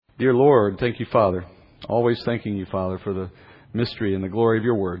Dear Lord, thank you, Father. Always thanking you, Father, for the mystery and the glory of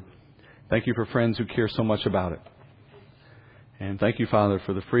your word. Thank you for friends who care so much about it. And thank you, Father,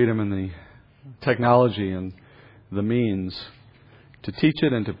 for the freedom and the technology and the means to teach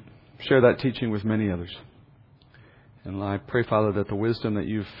it and to share that teaching with many others. And I pray, Father, that the wisdom that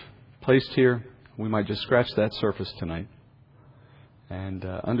you've placed here, we might just scratch that surface tonight and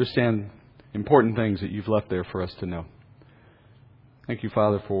understand important things that you've left there for us to know. Thank you,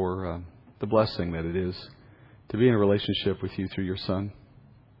 Father, for the blessing that it is to be in a relationship with you through your Son,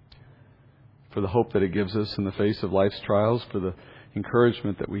 for the hope that it gives us in the face of life's trials, for the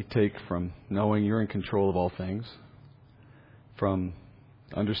encouragement that we take from knowing you're in control of all things, from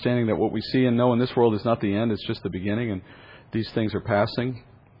understanding that what we see and know in this world is not the end, it's just the beginning, and these things are passing.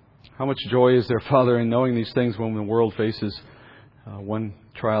 How much joy is there, Father, in knowing these things when the world faces one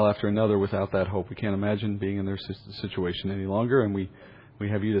trial after another without that hope. We can't imagine being in their situation any longer, and we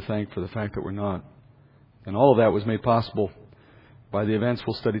have you to thank for the fact that we're not. And all of that was made possible by the events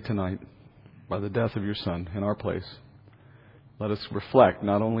we'll study tonight, by the death of your Son in our place. Let us reflect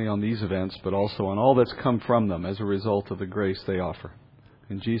not only on these events, but also on all that's come from them as a result of the grace they offer.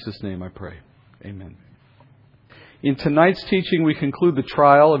 In Jesus' name I pray. Amen. In tonight's teaching, we conclude the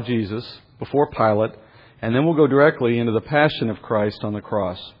trial of Jesus before Pilate, and then we'll go directly into the passion of Christ on the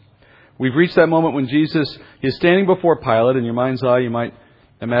cross. We've reached that moment when Jesus is standing before Pilate. In your mind's eye, you might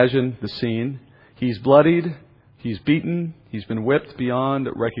imagine the scene. He's bloodied, he's beaten, he's been whipped beyond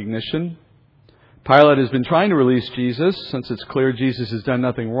recognition. Pilate has been trying to release Jesus, since it's clear Jesus has done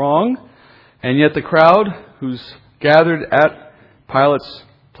nothing wrong. And yet the crowd who's gathered at Pilate's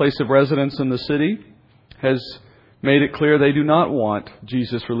place of residence in the city has made it clear they do not want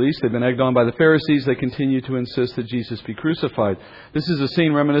Jesus released. They've been egged on by the Pharisees. They continue to insist that Jesus be crucified. This is a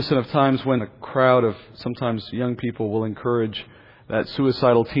scene reminiscent of times when a crowd of sometimes young people will encourage that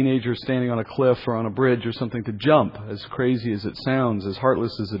suicidal teenager standing on a cliff or on a bridge or something to jump, as crazy as it sounds, as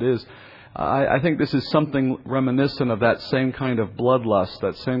heartless as it is. I think this is something reminiscent of that same kind of bloodlust,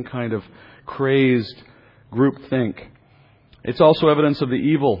 that same kind of crazed groupthink. It's also evidence of the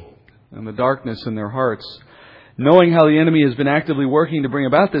evil and the darkness in their hearts. Knowing how the enemy has been actively working to bring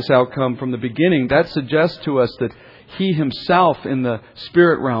about this outcome from the beginning, that suggests to us that he himself in the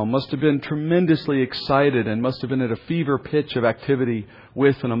spirit realm must have been tremendously excited and must have been at a fever pitch of activity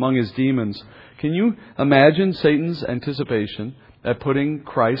with and among his demons. Can you imagine Satan's anticipation at putting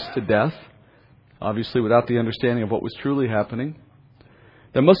Christ to death? Obviously without the understanding of what was truly happening.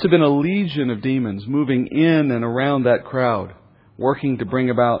 There must have been a legion of demons moving in and around that crowd, working to bring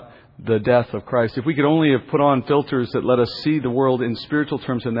about the death of Christ. If we could only have put on filters that let us see the world in spiritual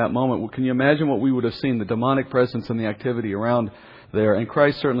terms in that moment, can you imagine what we would have seen, the demonic presence and the activity around there? And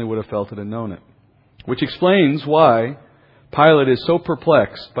Christ certainly would have felt it and known it. Which explains why Pilate is so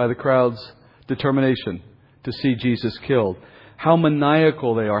perplexed by the crowd's determination to see Jesus killed. How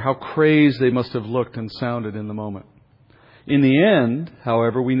maniacal they are, how crazed they must have looked and sounded in the moment. In the end,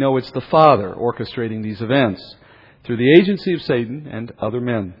 however, we know it's the Father orchestrating these events through the agency of Satan and other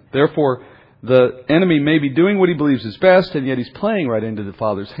men. Therefore, the enemy may be doing what he believes is best, and yet he's playing right into the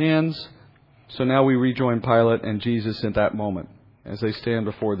Father's hands. So now we rejoin Pilate and Jesus at that moment as they stand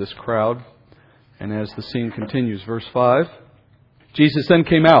before this crowd. And as the scene continues, verse 5, Jesus then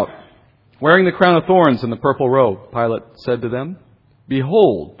came out, wearing the crown of thorns and the purple robe. Pilate said to them,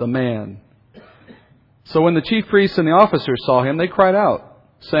 "Behold the man." So when the chief priests and the officers saw him, they cried out,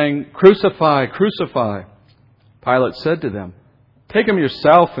 saying, "Crucify, crucify." Pilate said to them, "Take him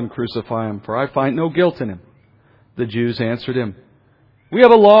yourself and crucify him, for I find no guilt in him." The Jews answered him, "We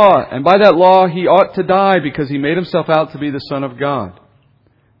have a law, and by that law he ought to die, because he made himself out to be the Son of God."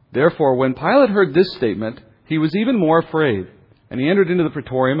 Therefore, when Pilate heard this statement, he was even more afraid. And he entered into the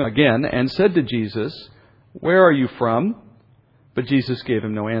praetorium again and said to Jesus, "Where are you from?" But Jesus gave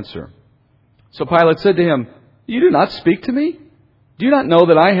him no answer. So Pilate said to him, "You do not speak to me? Do you not know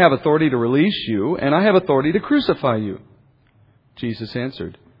that I have authority to release you, and I have authority to crucify you?" Jesus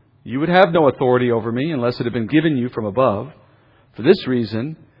answered, "You would have no authority over me unless it had been given you from above. For this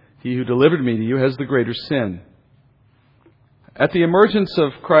reason, he who delivered me to you has the greater sin." At the emergence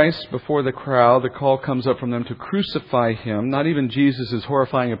of Christ before the crowd, the call comes up from them to crucify him. Not even Jesus'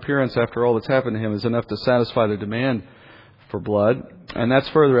 horrifying appearance after all that's happened to him is enough to satisfy their demand for blood. And that's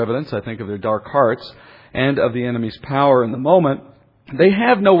further evidence, I think, of their dark hearts and of the enemy's power in the moment. They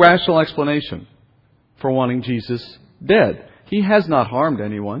have no rational explanation for wanting Jesus dead. He has not harmed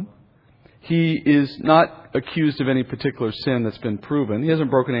anyone. He is not accused of any particular sin that's been proven. He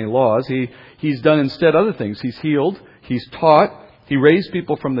hasn't broken any laws. He's done instead other things. He's healed. He's taught. He raised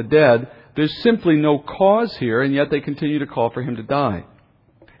people from the dead. There's simply no cause here, and yet they continue to call for him to die.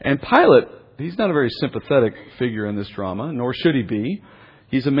 And Pilate, he's not a very sympathetic figure in this drama, nor should he be.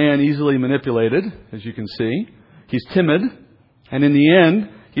 He's a man easily manipulated, as you can see. He's timid, and in the end,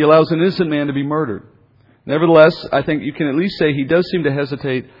 he allows an innocent man to be murdered. Nevertheless, I think you can at least say he does seem to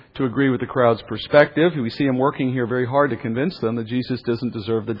hesitate to agree with the crowd's perspective. We see him working here very hard to convince them that Jesus doesn't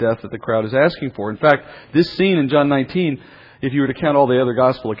deserve the death that the crowd is asking for. In fact, this scene in John 19, if you were to count all the other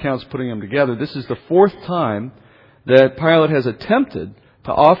gospel accounts, putting them together, this is the fourth time that Pilate has attempted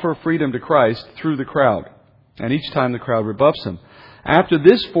to offer freedom to Christ through the crowd. And each time the crowd rebuffs him. After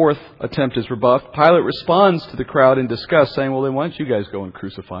this fourth attempt is rebuffed, Pilate responds to the crowd in disgust, saying, well, then why don't you guys go and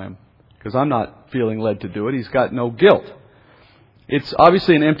crucify him? Because I'm not feeling led to do it. He's got no guilt. It's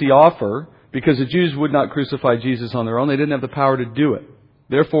obviously an empty offer because the Jews would not crucify Jesus on their own. They didn't have the power to do it.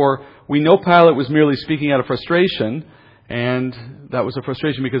 Therefore, we know Pilate was merely speaking out of frustration, and that was a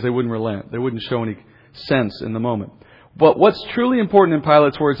frustration because they wouldn't relent. They wouldn't show any sense in the moment. But what's truly important in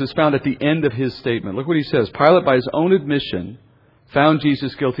Pilate's words is found at the end of his statement. Look what he says. Pilate, by his own admission, found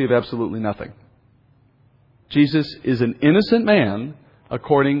Jesus guilty of absolutely nothing. Jesus is an innocent man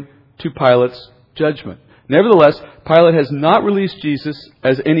according to Pilate's judgment. Nevertheless, Pilate has not released Jesus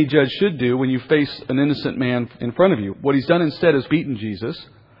as any judge should do when you face an innocent man in front of you. What he's done instead is beaten Jesus.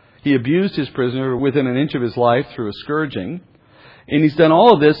 He abused his prisoner within an inch of his life through a scourging. And he's done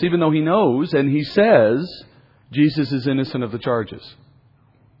all of this even though he knows and he says Jesus is innocent of the charges.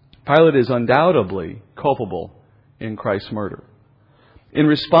 Pilate is undoubtedly culpable in Christ's murder. In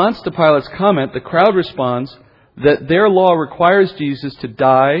response to Pilate's comment, the crowd responds that their law requires Jesus to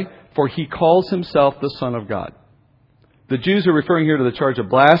die, for he calls himself the Son of God. The Jews are referring here to the charge of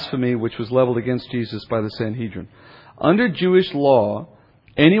blasphemy, which was leveled against Jesus by the Sanhedrin. Under Jewish law,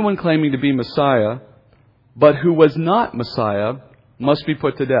 anyone claiming to be Messiah, but who was not Messiah, must be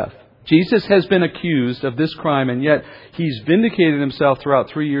put to death. Jesus has been accused of this crime, and yet he's vindicated himself throughout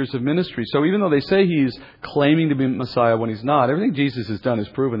 3 years of ministry. So even though they say he's claiming to be Messiah when he's not, everything Jesus has done has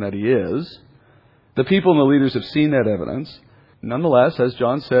proven that he is. The people and the leaders have seen that evidence. Nonetheless, as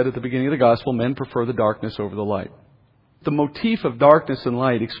John said at the beginning of the Gospel, men prefer the darkness over the light. The motif of darkness and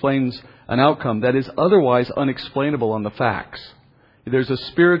light explains an outcome that is otherwise unexplainable on the facts. There's a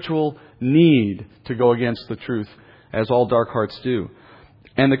spiritual need to go against the truth, as all dark hearts do.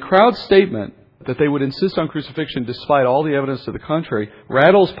 And the crowd's statement that they would insist on crucifixion despite all the evidence to the contrary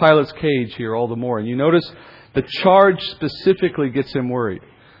rattles Pilate's cage here all the more. And you notice the charge specifically gets him worried.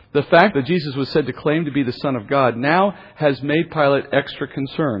 The fact that Jesus was said to claim to be the Son of God now has made Pilate extra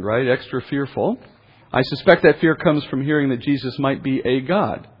concerned, right? Extra fearful. I suspect that fear comes from hearing that Jesus might be a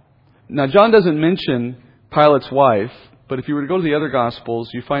God. Now, John doesn't mention Pilate's wife, but if you were to go to the other Gospels,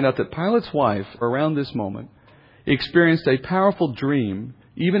 you find out that Pilate's wife, around this moment, experienced a powerful dream,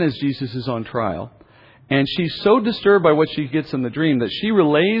 even as Jesus is on trial. And she's so disturbed by what she gets in the dream that she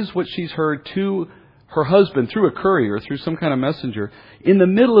relays what she's heard to her husband through a courier, through some kind of messenger, in the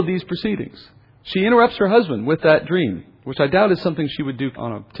middle of these proceedings. She interrupts her husband with that dream, which I doubt is something she would do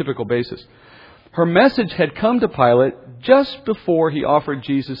on a typical basis. Her message had come to Pilate just before he offered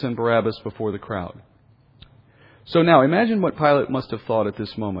Jesus and Barabbas before the crowd. So now, imagine what Pilate must have thought at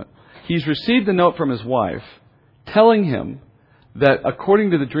this moment. He's received a note from his wife telling him that,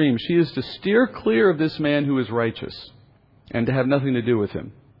 according to the dream, she is to steer clear of this man who is righteous and to have nothing to do with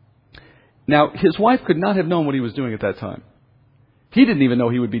him. Now, his wife could not have known what he was doing at that time. He didn't even know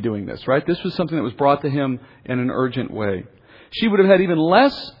he would be doing this, right? This was something that was brought to him in an urgent way. She would have had even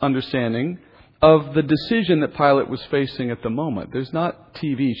less understanding of the decision that Pilate was facing at the moment. There's not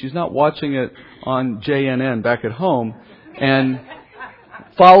TV. She's not watching it on JNN back at home and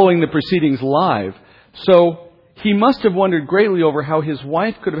following the proceedings live. So he must have wondered greatly over how his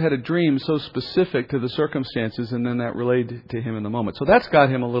wife could have had a dream so specific to the circumstances and then that relayed to him in the moment. So that's got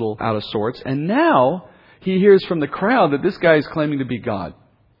him a little out of sorts. And now he hears from the crowd that this guy is claiming to be God.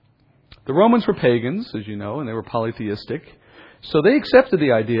 The Romans were pagans, as you know, and they were polytheistic. So they accepted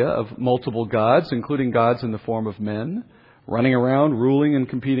the idea of multiple gods, including gods in the form of men, running around, ruling and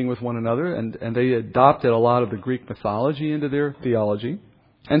competing with one another. And they adopted a lot of the Greek mythology into their theology.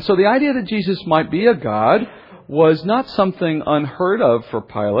 And so the idea that Jesus might be a god was not something unheard of for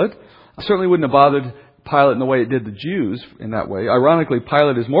Pilate. It certainly wouldn't have bothered Pilate in the way it did the Jews in that way. Ironically,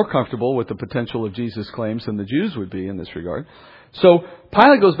 Pilate is more comfortable with the potential of Jesus' claims than the Jews would be in this regard. So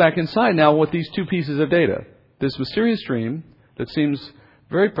Pilate goes back inside now with these two pieces of data. This mysterious dream that seems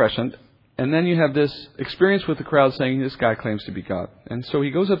very prescient, and then you have this experience with the crowd saying this guy claims to be God. And so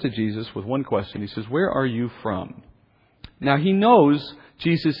he goes up to Jesus with one question. He says, "Where are you from?" Now he knows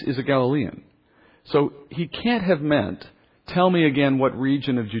Jesus is a Galilean. So he can't have meant tell me again what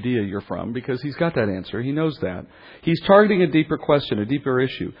region of Judea you're from, because he's got that answer. He knows that. He's targeting a deeper question, a deeper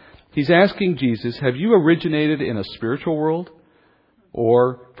issue. He's asking Jesus, have you originated in a spiritual world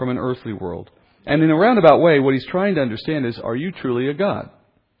or from an earthly world? And in a roundabout way, what he's trying to understand is, are you truly a God?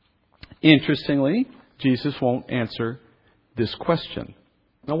 Interestingly, Jesus won't answer this question.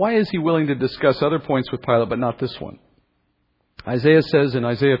 Now, why is he willing to discuss other points with Pilate, but not this one? Isaiah says in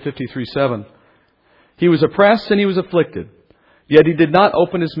Isaiah 53:7, he was oppressed and he was afflicted, yet he did not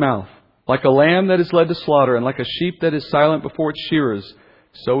open his mouth. Like a lamb that is led to slaughter, and like a sheep that is silent before its shearers,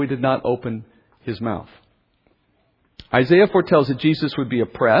 so he did not open his mouth. Isaiah foretells that Jesus would be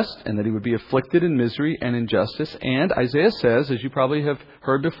oppressed and that he would be afflicted in misery and injustice. And Isaiah says, as you probably have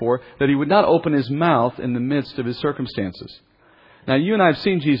heard before, that he would not open his mouth in the midst of his circumstances. Now, you and I have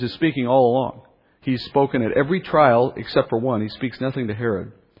seen Jesus speaking all along. He's spoken at every trial except for one. He speaks nothing to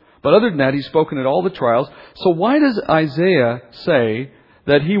Herod. But other than that, he's spoken at all the trials. So why does Isaiah say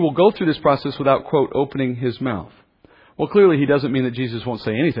that he will go through this process without, quote, opening his mouth? Well, clearly he doesn't mean that Jesus won't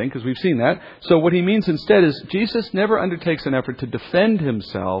say anything, because we've seen that. So what he means instead is Jesus never undertakes an effort to defend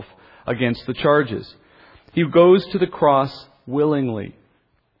himself against the charges. He goes to the cross willingly,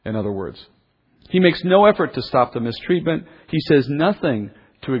 in other words. He makes no effort to stop the mistreatment. He says nothing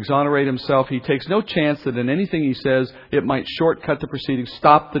to exonerate himself. He takes no chance that in anything he says, it might shortcut the proceedings,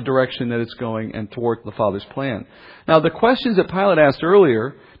 stop the direction that it's going, and thwart the Father's plan. Now, the questions that Pilate asked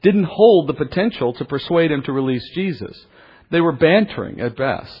earlier didn't hold the potential to persuade him to release Jesus. They were bantering at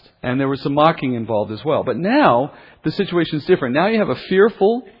best, and there was some mocking involved as well. But now, the situation is different. Now you have a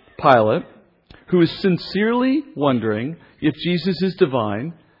fearful Pilate who is sincerely wondering if Jesus is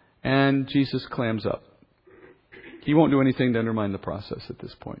divine, and Jesus clams up. He won't do anything to undermine the process at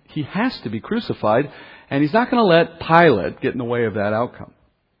this point. He has to be crucified, and he's not going to let Pilate get in the way of that outcome.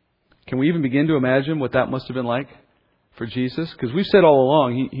 Can we even begin to imagine what that must have been like for Jesus? Because we've said all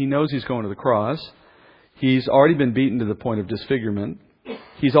along, he knows he's going to the cross. He's already been beaten to the point of disfigurement.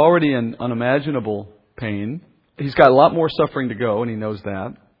 He's already in unimaginable pain. He's got a lot more suffering to go, and he knows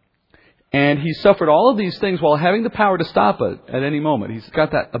that. And he's suffered all of these things while having the power to stop it at any moment. He's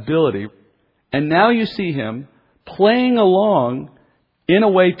got that ability. And now you see him playing along in a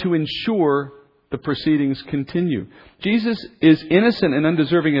way to ensure the proceedings continue. Jesus is innocent and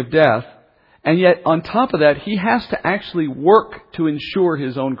undeserving of death, and yet on top of that, he has to actually work to ensure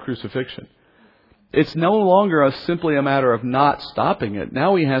his own crucifixion. It's no longer simply a matter of not stopping it.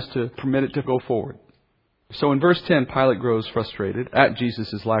 Now he has to permit it to go forward. So in verse 10, Pilate grows frustrated at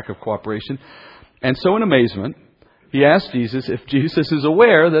Jesus' lack of cooperation. And so in amazement, he asks Jesus if Jesus is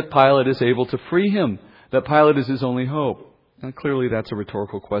aware that Pilate is able to free him, that Pilate is his only hope. And clearly that's a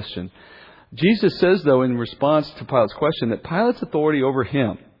rhetorical question. Jesus says, though, in response to Pilate's question, that Pilate's authority over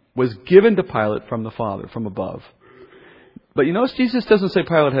him was given to Pilate from the Father, from above. But you notice Jesus doesn't say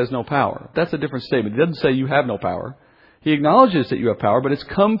Pilate has no power. That's a different statement. He doesn't say you have no power. He acknowledges that you have power, but it's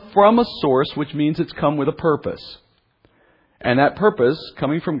come from a source, which means it's come with a purpose. And that purpose,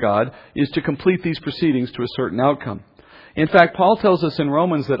 coming from God, is to complete these proceedings to a certain outcome. In fact, Paul tells us in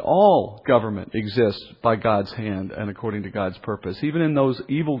Romans that all government exists by God's hand and according to God's purpose. Even in those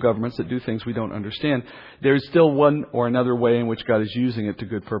evil governments that do things we don't understand, there's still one or another way in which God is using it to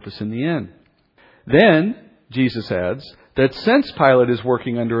good purpose in the end. Then, Jesus adds, that since Pilate is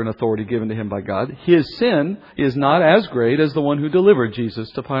working under an authority given to him by God, his sin is not as great as the one who delivered Jesus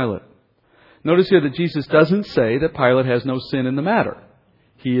to Pilate. Notice here that Jesus doesn't say that Pilate has no sin in the matter.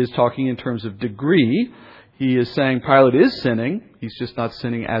 He is talking in terms of degree. He is saying Pilate is sinning. He's just not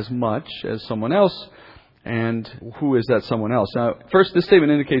sinning as much as someone else. And who is that someone else? Now, first, this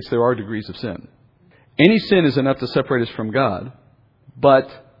statement indicates there are degrees of sin. Any sin is enough to separate us from God, but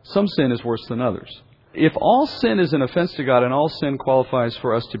some sin is worse than others. If all sin is an offense to God and all sin qualifies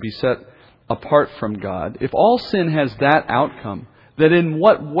for us to be set apart from God, if all sin has that outcome, then in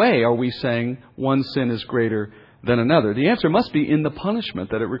what way are we saying one sin is greater than another? The answer must be in the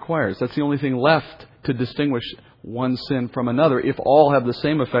punishment that it requires. That's the only thing left to distinguish one sin from another if all have the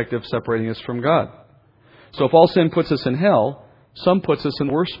same effect of separating us from God. So if all sin puts us in hell, some puts us in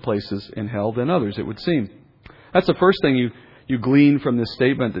worse places in hell than others, it would seem. That's the first thing you glean from this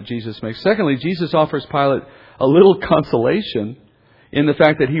statement that Jesus makes. Secondly, Jesus offers Pilate a little consolation in the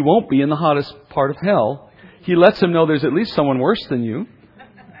fact that he won't be in the hottest part of hell. He lets him know there's at least someone worse than you.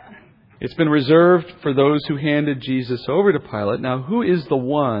 It's been reserved for those who handed Jesus over to Pilate. Now, who is the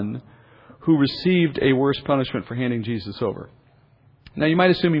one who received a worse punishment for handing Jesus over? Now, you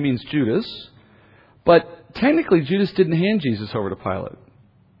might assume he means Judas, but technically Judas didn't hand Jesus over to Pilate.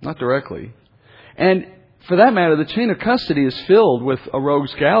 Not directly. And for that matter, the chain of custody is filled with a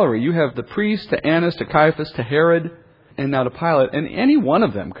rogues gallery. You have the priests to Annas to Caiaphas to Herod. and now to Pilate, and any one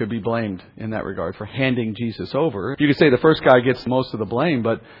of them could be blamed in that regard for handing Jesus over. You could say the first guy gets most of the blame,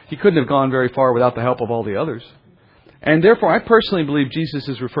 but he couldn't have gone very far without the help of all the others. And therefore, I personally believe Jesus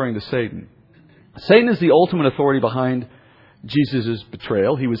is referring to Satan. Satan is the ultimate authority behind Jesus'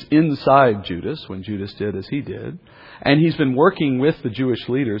 betrayal. He was inside Judas when Judas did as he did. And he's been working with the Jewish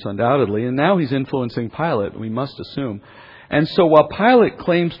leaders, undoubtedly, and now he's influencing Pilate, we must assume. And so while Pilate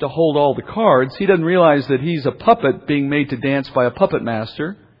claims to hold all the cards, he doesn't realize that he's a puppet being made to dance by a puppet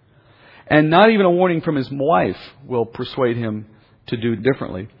master. And not even a warning from his wife will persuade him to do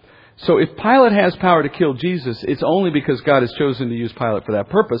differently. So if Pilate has power to kill Jesus, it's only because God has chosen to use Pilate for that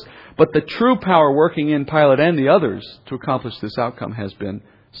purpose. But the true power working in Pilate and the others to accomplish this outcome has been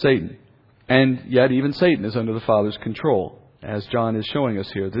Satan. And yet even Satan is under the Father's control, as John is showing us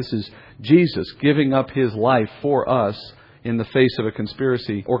here. This is Jesus giving up his life for us in the face of a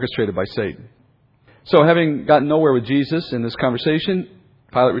conspiracy orchestrated by Satan. So having gotten nowhere with Jesus in this conversation,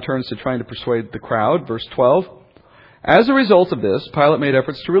 Pilate returns to trying to persuade the crowd. Verse 12. As a result of this, Pilate made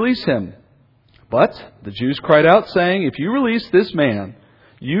efforts to release him. But the Jews cried out, saying, "If you release this man,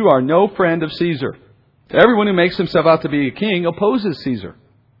 you are no friend of Caesar. Everyone who makes himself out to be a king opposes Caesar."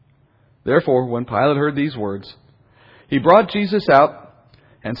 Therefore, when Pilate heard these words, he brought Jesus out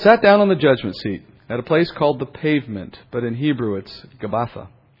and sat down on the judgment seat at a place called the Pavement, but in Hebrew it's Gabbatha.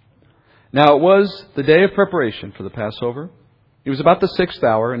 Now it was the day of preparation for the Passover. It was about the 6th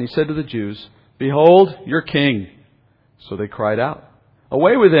hour, and he said to the Jews, "Behold, your king." So they cried out,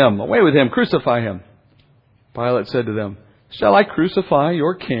 "Away with him, crucify him." Pilate said to them, "Shall I crucify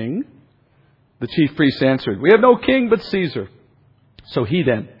your king?" The chief priests answered, "We have no king but Caesar." So he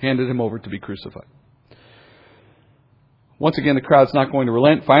then handed him over to be crucified. Once again, the crowd's not going to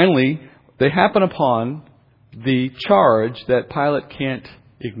relent. Finally, they happen upon the charge that Pilate can't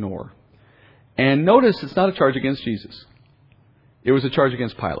ignore. And notice it's not a charge against Jesus. It was a charge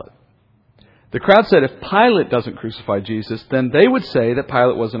against Pilate. The crowd said if Pilate doesn't crucify Jesus, then they would say that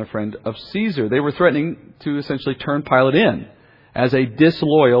Pilate wasn't a friend of Caesar. They were threatening to essentially turn Pilate in as a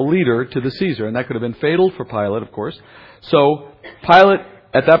disloyal leader to the Caesar. And that could have been fatal for Pilate, of course. So Pilate,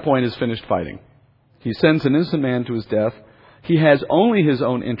 at that point, is finished fighting. He sends an innocent man to his death. He has only his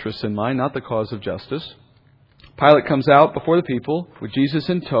own interests in mind, not the cause of justice. Pilate comes out before the people with Jesus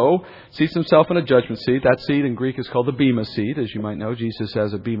in tow, seats himself in a judgment seat. That seat in Greek is called the bema seat. As you might know, Jesus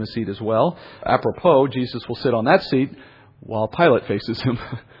has a bema seat as well. Apropos, Jesus will sit on that seat while Pilate faces him.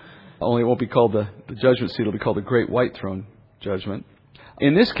 Only it won't be called the judgment seat. It'll be called the Great White Throne Judgment.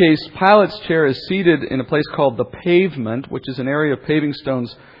 In this case, Pilate's chair is seated in a place called the Pavement, which is an area of paving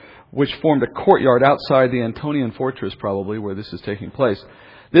stones which formed a courtyard outside the Antonian fortress, probably, where this is taking place.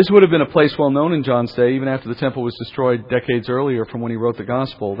 This would have been a place well known in John's day, even after the temple was destroyed decades earlier from when he wrote the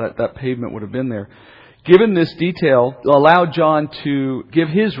gospel. That pavement would have been there. Given this detail, allowed John to give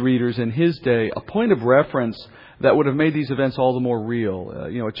his readers in his day a point of reference that would have made these events all the more real.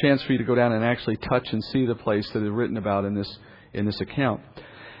 A chance for you to go down and actually touch and see the place that is written about in this account.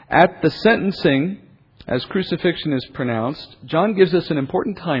 At the sentencing, as crucifixion is pronounced, John gives us an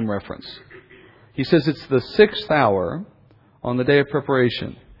important time reference. He says it's the 6th hour on the day of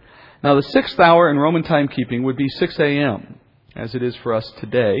preparation. Now, the 6th hour in Roman timekeeping would be 6 a.m., as it is for us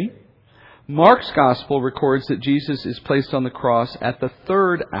today. Mark's Gospel records that Jesus is placed on the cross at the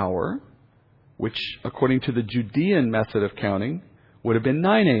 3rd hour, which, according to the Judean method of counting, would have been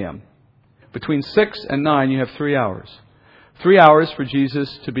 9 a.m. Between 6 and 9, you have 3 hours. 3 hours for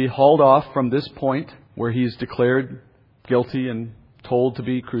Jesus to be hauled off from this point where he is declared guilty and told to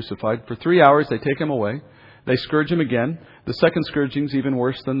be crucified. For 3 hours, they take him away. They scourge him again. The second scourging is even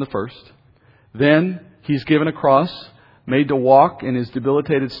worse than the first. Then he's given a cross, made to walk in his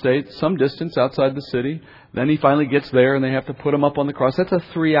debilitated state some distance outside the city. Then he finally gets there and they have to put him up on the cross. That's a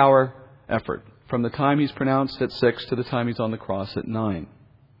 3-hour effort from the time he's pronounced at 6 to the time he's on the cross at 9.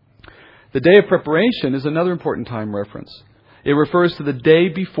 The day of preparation is another important time reference. It refers to the day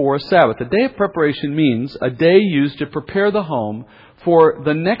before Sabbath. The day of preparation means a day used to prepare the home for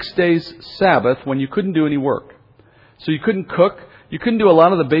the next day's Sabbath when you couldn't do any work. So you couldn't cook. You couldn't do a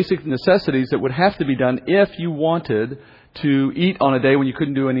lot of the basic necessities that would have to be done if you wanted to eat on a day when you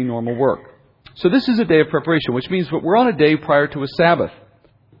couldn't do any normal work. So this is a day of preparation, which means that we're on a day prior to a Sabbath.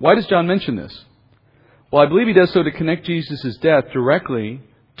 Why does John mention this? Well, I believe he does so to connect Jesus' death directly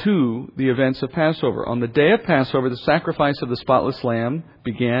to the events of Passover. On the day of Passover, the sacrifice of the spotless lamb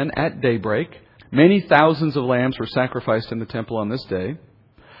began at daybreak. Many thousands of lambs were sacrificed in the temple on this day.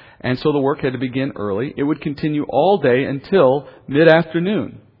 And so the work had to begin early. It would continue all day until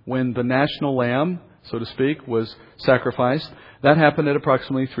mid-afternoon, when the national lamb, so to speak, was sacrificed. That happened at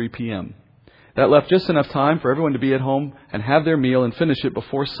approximately 3 p.m. That left just enough time for everyone to be at home and have their meal and finish it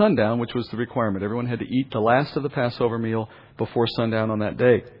before sundown, which was the requirement. Everyone had to eat the last of the Passover meal before sundown on that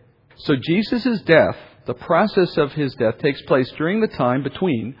day. So Jesus' death, the process of his death, takes place during the time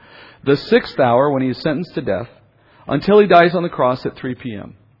between the 6th hour when he is sentenced to death until he dies on the cross at 3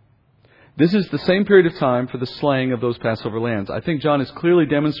 p.m. This is the same period of time for the slaying of those Passover lambs. I think John is clearly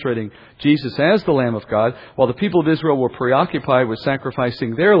demonstrating Jesus as the Lamb of God. While the people of Israel were preoccupied with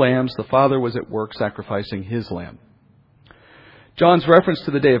sacrificing their lambs, the Father was at work sacrificing his lamb. John's reference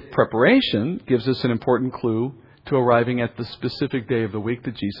to the day of preparation gives us an important clue to arriving at the specific day of the week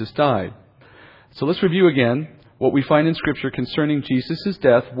that Jesus died. So let's review again what we find in Scripture concerning Jesus'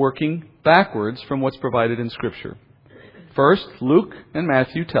 death, working backwards from what's provided in Scripture. First, Luke and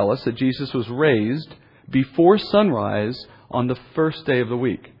Matthew tell us that Jesus was raised before sunrise on the first day of the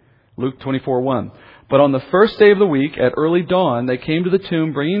week. Luke 24:1. But on the first day of the week, at early dawn, they came to the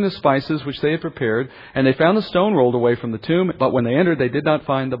tomb, bringing the spices which they had prepared, and they found the stone rolled away from the tomb. But when they entered, they did not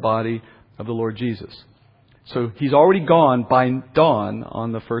find the body of the Lord Jesus. So he's already gone by dawn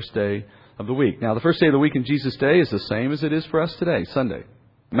on the first day of the week. Now, the first day of the week in Jesus' day is the same as it is for us today, Sunday.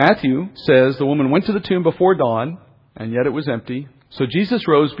 Matthew says the woman went to the tomb before dawn, and yet it was empty. So Jesus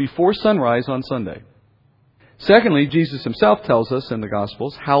rose before sunrise on Sunday. Secondly, Jesus himself tells us in the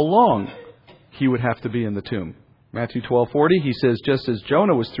Gospels how long he would have to be in the tomb. Matthew 12:40, he says, just as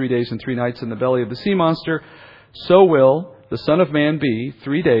Jonah was 3 days and 3 nights in the belly of the sea monster, so will the Son of Man be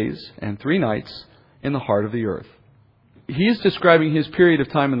 3 days and 3 nights in the heart of the earth. He is describing his period of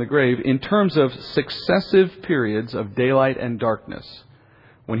time in the grave in terms of successive periods of daylight and darkness.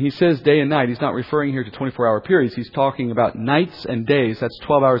 When he says day and night, he's not referring here to 24-hour periods. He's talking about nights and days. That's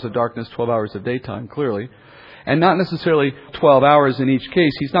 12 hours of darkness, 12 hours of daytime, clearly. And not necessarily 12 hours in each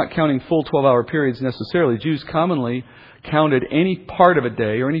case. He's not counting full 12-hour periods necessarily. Jews commonly counted any part of a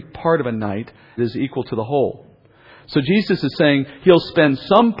day or any part of a night as equal to the whole. So Jesus is saying he'll spend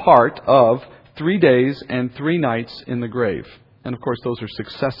some part of 3 days and 3 nights in the grave. And of course, those are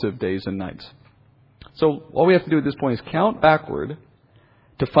successive days and nights. So all we have to do at this point is count backward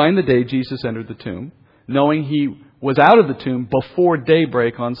to find the day Jesus entered the tomb, knowing he was out of the tomb before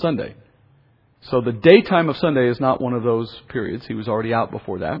daybreak on Sunday. So the daytime of Sunday is not one of those periods. He was already out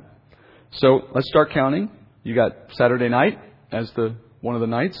before that. So let's start counting. You got Saturday night as one of the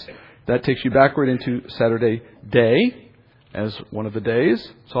nights. That takes you backward into Saturday day as one of the days.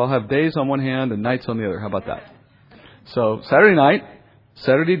 So I'll have days on one hand and nights on the other. How about that? So Saturday night,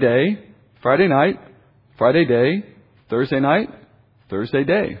 Saturday day, Friday night, Friday day, Thursday night, Thursday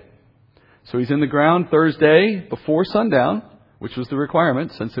day. So he's in the ground Thursday before sundown, which was the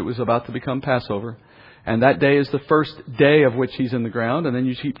requirement since it was about to become Passover. And that day is the first day of which he's in the ground. And then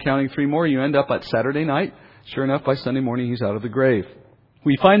you keep counting 3 more. You end up at Saturday night. Sure enough, by Sunday morning, he's out of the grave.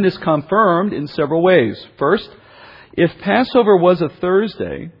 We find this confirmed in several ways. First, if Passover was a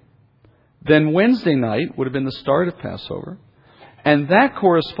Thursday, then Wednesday night would have been the start of Passover. And that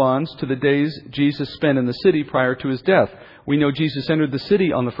corresponds to the days Jesus spent in the city prior to his death. We know Jesus entered the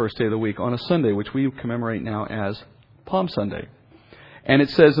city on the first day of the week, on a Sunday, which we commemorate now as Palm Sunday. And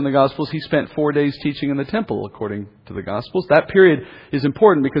it says in the Gospels he spent 4 days teaching in the temple, according to the Gospels. That period is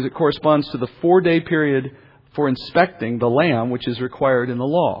important because it corresponds to the 4-day period for inspecting the lamb, which is required in the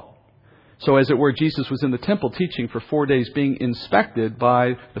law. So as it were, Jesus was in the temple teaching for 4 days, being inspected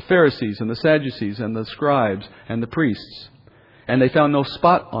by the Pharisees and the Sadducees and the scribes and the priests. And they found no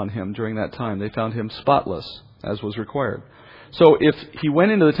spot on him during that time. They found him spotless, as was required. So if he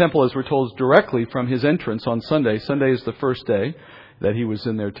went into the temple, as we're told, directly from his entrance on Sunday, Sunday is the first day that he was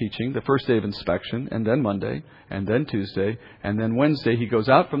in there teaching, the first day of inspection, and then Monday, and then Tuesday, and then Wednesday he goes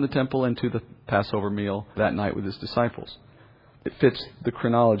out from the temple into the Passover meal that night with his disciples. It fits the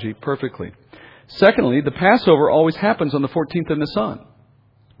chronology perfectly. Secondly, the Passover always happens on the 14th of Nisan,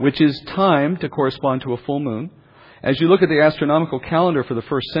 which is timed to correspond to a full moon. As you look at the astronomical calendar for the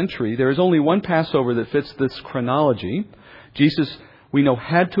first century, there is only one Passover that fits this chronology. Jesus, we know,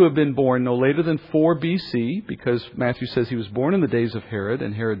 had to have been born no later than 4 BC, because Matthew says he was born in the days of Herod,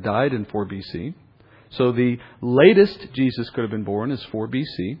 and Herod died in 4 BC. So the latest Jesus could have been born is 4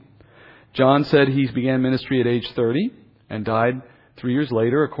 BC. John said he began ministry at age 30 and died 3 years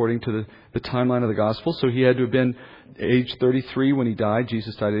later, according to the timeline of the Gospel. So he had to have been age 33 when he died.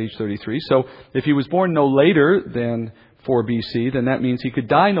 Jesus died at age 33. So if he was born no later than 4 BC, then that means he could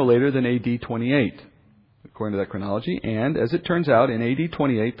die no later than AD 28. According to that chronology. And as it turns out, in AD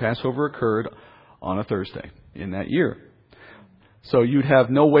 28, Passover occurred on a Thursday in that year. So you'd have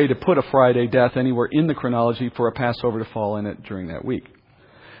no way to put a Friday death anywhere in the chronology for a Passover to fall in it during that week.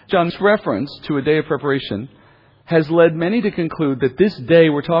 John's reference to a day of preparation has led many to conclude that this day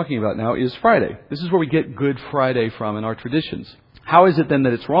we're talking about now is Friday. This is where we get Good Friday from in our traditions. How is it then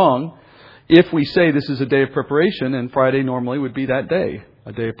that it's wrong if we say this is a day of preparation and Friday normally would be that day,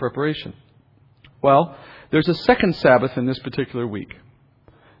 a day of preparation? Well, there's a second Sabbath in this particular week.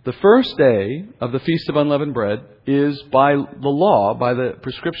 The first day of the Feast of Unleavened Bread is, by the law, by the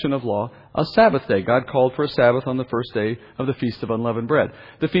prescription of law, a Sabbath day. God called for a Sabbath on the first day of the Feast of Unleavened Bread.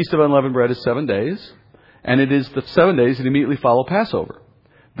 The Feast of Unleavened Bread is 7 days, and it is the 7 days that immediately follow Passover.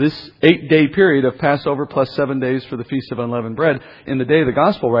 This 8-day period of Passover plus 7 days for the Feast of Unleavened Bread, in the day of the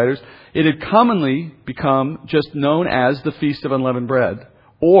Gospel writers, it had commonly become just known as the Feast of Unleavened Bread,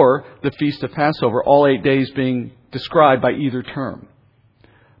 or the Feast of Passover, all 8 days being described by either term.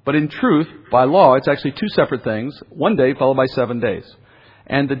 But in truth, by law, it's actually 2 separate things, 1 day followed by 7 days.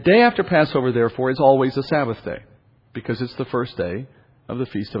 And the day after Passover, therefore, is always a Sabbath day, because it's the first day of the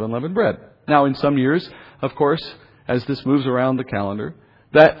Feast of Unleavened Bread. Now, in some years, of course, as this moves around the calendar,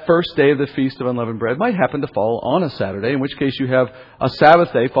 that first day of the Feast of Unleavened Bread might happen to fall on a Saturday, in which case you have a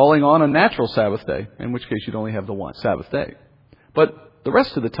Sabbath day falling on a natural Sabbath day, in which case you'd only have the one Sabbath day. But the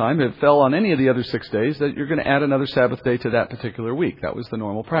rest of the time, if it fell on any of the other 6 days, that you're going to add another Sabbath day to that particular week. That was the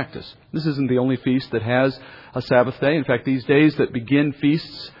normal practice. This isn't the only feast that has a Sabbath day. In fact, these days that begin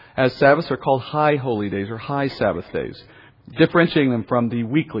feasts as Sabbaths are called high holy days or high Sabbath days, differentiating them from the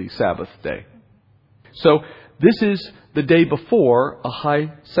weekly Sabbath day. So this is the day before a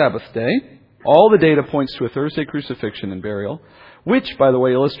high Sabbath day. All the data points to a Thursday crucifixion and burial, which, by the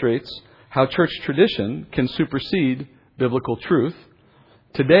way, illustrates how church tradition can supersede biblical truth.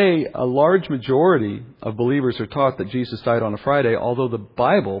 Today, a large majority of believers are taught that Jesus died on a Friday, although the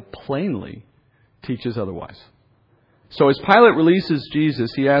Bible plainly teaches otherwise. So as Pilate releases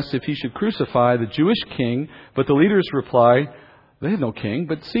Jesus, he asks if he should crucify the Jewish king, but the leaders reply, they have no king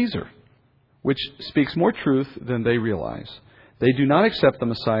but Caesar, which speaks more truth than they realize. They do not accept the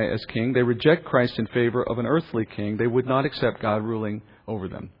Messiah as king. They reject Christ in favor of an earthly king. They would not accept God ruling over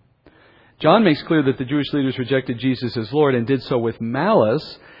them. John makes clear that the Jewish leaders rejected Jesus as Lord and did so with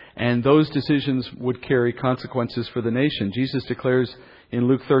malice, and those decisions would carry consequences for the nation. Jesus declares in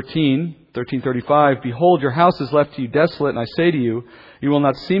Luke 13:35, "Behold, your house is left to you desolate, and I say to you, you will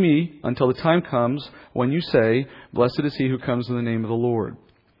not see me until the time comes when you say, Blessed is he who comes in the name of the Lord."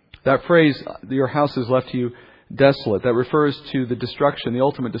 That phrase, your house is left to you desolate, that refers to the destruction, the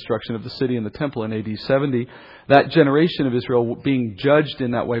ultimate destruction of the city and the temple in AD 70. That generation of Israel being judged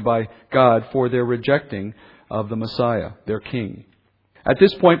in that way by God for their rejecting of the Messiah, their king. At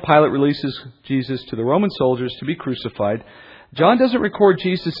this point, Pilate releases Jesus to the Roman soldiers to be crucified. John doesn't record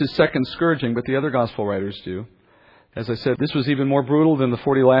Jesus' second scourging, but the other gospel writers do. As I said, this was even more brutal than the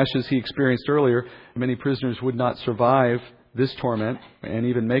 40 lashes he experienced earlier. Many prisoners would not survive this torment and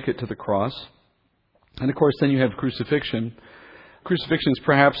even make it to the cross. And of course, then you have crucifixion. Crucifixion is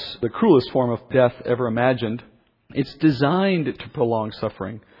perhaps the cruelest form of death ever imagined. It's designed to prolong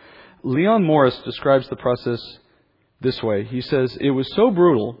suffering. Leon Morris describes the process this way. He says, "It was so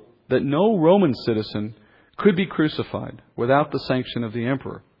brutal that no Roman citizen could be crucified without the sanction of the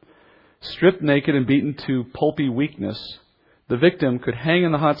emperor. Stripped naked and beaten to pulpy weakness, the victim could hang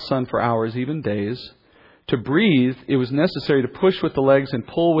in the hot sun for hours, even days. To breathe, it was necessary to push with the legs and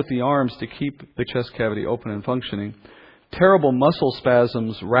pull with the arms to keep the chest cavity open and functioning. Terrible muscle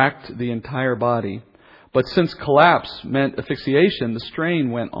spasms racked the entire body. But since collapse meant asphyxiation, the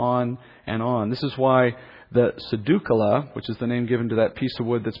strain went on and on. This is why the sedukala, which is the name given to that piece of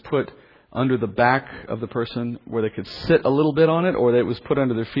wood that's put under the back of the person where they could sit a little bit on it, or that it was put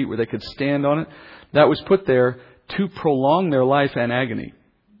under their feet where they could stand on it, that was put there to prolong their life and agony,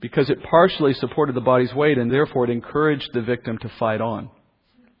 because it partially supported the body's weight and therefore it encouraged the victim to fight on.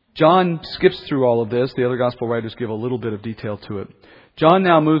 John skips through all of this. The other gospel writers give a little bit of detail to it. John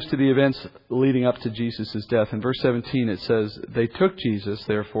now moves to the events leading up to Jesus' death. In verse 17 it says, "They took Jesus,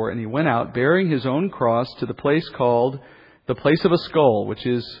 therefore, and he went out, bearing his own cross, to the place called the place of a skull, which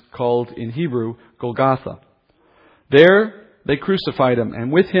is called in Hebrew Golgotha. There they crucified him,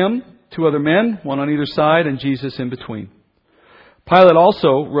 and with him 2 other men, one on either side, and Jesus in between. Pilate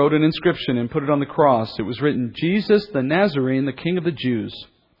also wrote an inscription and put it on the cross. It was written, 'Jesus the Nazarene, the King of the Jews.'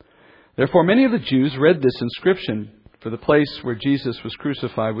 Therefore many of the Jews read this inscription, for the place where Jesus was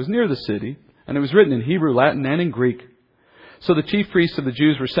crucified was near the city, and it was written in Hebrew, Latin, and in Greek. So the chief priests of the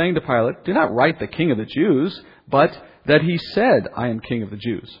Jews were saying to Pilate, 'Do not write the King of the Jews, but that he said, I am King of the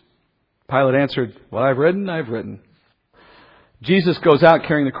Jews.' Pilate answered, 'What I've written, I've written.'" Jesus goes out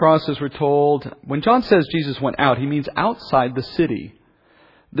carrying the cross, as we're told. When John says Jesus went out, he means outside the city.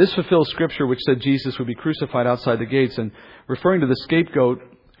 This fulfills Scripture which said Jesus would be crucified outside the gates, and referring to the scapegoat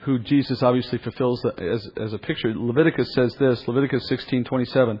who Jesus obviously fulfills as a picture. Leviticus says this, Leviticus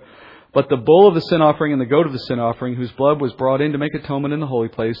 16:27. But the bull of the sin offering and the goat of the sin offering, whose blood was brought in to make atonement in the holy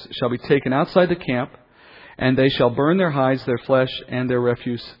place, shall be taken outside the camp, and they shall burn their hides, their flesh, and their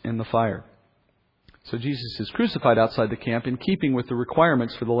refuse in the fire. So Jesus is crucified outside the camp in keeping with the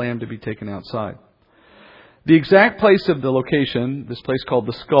requirements for the lamb to be taken outside. The exact place of the location, this place called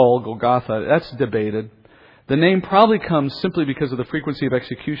the Skull, Golgotha, that's debated. The name probably comes simply because of the frequency of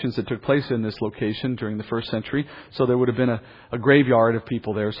executions that took place in this location during the first century. So there would have been a graveyard of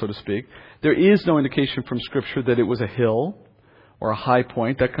people there, so to speak. There is no indication from Scripture that it was a hill or a high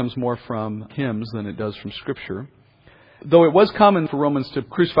point. That comes more from hymns than it does from Scripture. Though it was common for Romans to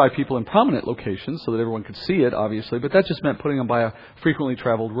crucify people in prominent locations so that everyone could see it, obviously, but that just meant putting them by a frequently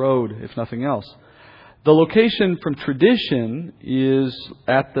traveled road, if nothing else. The location from tradition is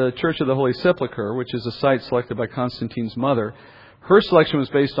at the Church of the Holy Sepulchre, which is a site selected by Constantine's mother. Her selection was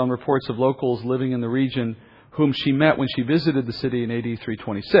based on reports of locals living in the region whom she met when she visited the city in AD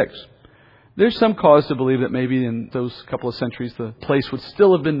 326. There's some cause to believe that maybe in those couple of centuries the place would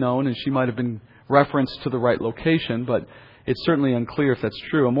still have been known and she might have been referenced to the right location, but it's certainly unclear if that's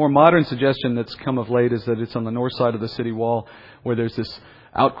true. A more modern suggestion that's come of late is that it's on the north side of the city wall where there's this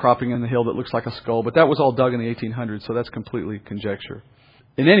outcropping in the hill that looks like a skull, but that was all dug in the 1800s, so that's completely conjecture.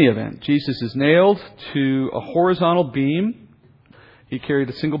 In any event, Jesus is nailed to a horizontal beam. He carried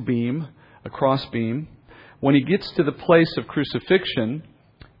a single beam, a cross beam. When he gets to the place of crucifixion,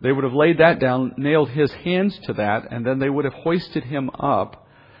 they would have laid that down, nailed his hands to that, and then they would have hoisted him up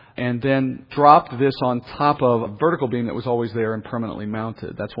and then dropped this on top of a vertical beam that was always there and permanently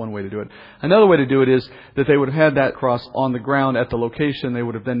mounted. That's one way to do it. Another way to do it is that they would have had that cross on the ground at the location. They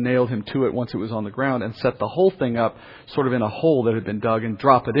would have then nailed him to it once it was on the ground and set the whole thing up sort of in a hole that had been dug and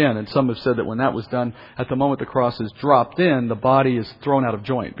drop it in. And some have said that when that was done, at the moment the cross is dropped in, the body is thrown out of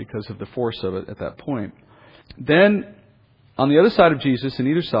joint because of the force of it at that point. Then, on the other side of Jesus, in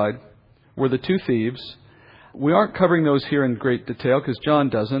either side, were the two thieves. We aren't covering those here in great detail because John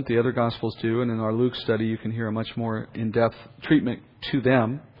doesn't. The other Gospels do. And in our Luke study, you can hear a much more in-depth treatment to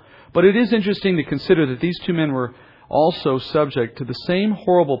them. But it is interesting to consider that these two men were also subject to the same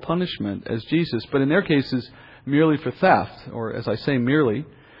horrible punishment as Jesus, but in their cases, merely for theft, or as I say, merely.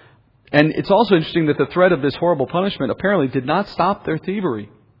 And it's also interesting that the threat of this horrible punishment apparently did not stop their thievery.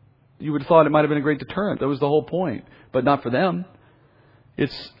 You would have thought it might have been a great deterrent. That was the whole point. But not for them.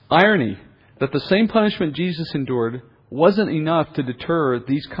 It's irony that the same punishment Jesus endured wasn't enough to deter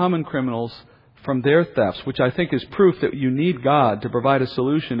these common criminals from their thefts, which I think is proof that you need God to provide a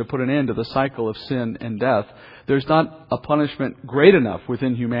solution to put an end to the cycle of sin and death. There's not a punishment great enough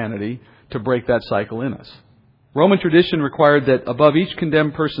within humanity to break that cycle in us. Roman tradition required that above each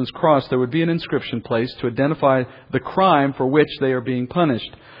condemned person's cross there would be an inscription placed to identify the crime for which they are being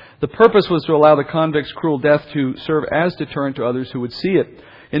punished. The purpose was to allow the convict's cruel death to serve as deterrent to others who would see it.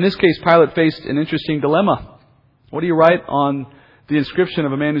 In this case, Pilate faced an interesting dilemma. What do you write on the inscription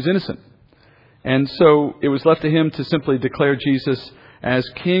of a man who's innocent? And so it was left to him to simply declare Jesus as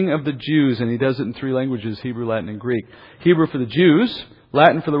King of the Jews, and he does it in three languages, Hebrew, Latin, and Greek. Hebrew for the Jews,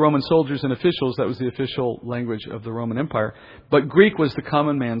 Latin for the Roman soldiers and officials, that was the official language of the Roman Empire, but Greek was the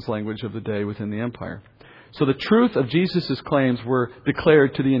common man's language of the day within the empire. So the truth of Jesus' claims were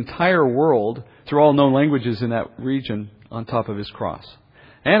declared to the entire world through all known languages in that region on top of his cross.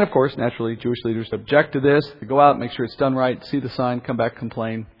 And, of course, naturally, Jewish leaders object to this. They go out, make sure it's done right, see the sign, come back,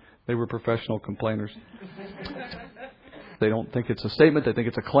 complain. They were professional complainers. They don't think it's a statement. They think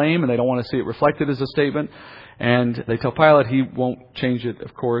it's a claim, and they don't want to see it reflected as a statement. And they tell Pilate he won't change it,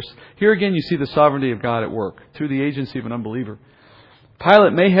 of course. Here again, you see the sovereignty of God at work through the agency of an unbeliever.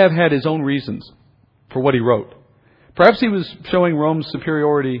 Pilate may have had his own reasons for what he wrote. Perhaps he was showing Rome's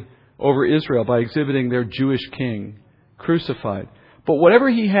superiority over Israel by exhibiting their Jewish king crucified. But whatever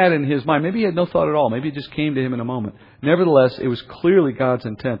he had in his mind, maybe he had no thought at all. Maybe it just came to him in a moment. Nevertheless, it was clearly God's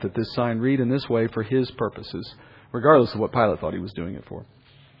intent that this sign read in this way for his purposes, regardless of what Pilate thought he was doing it for.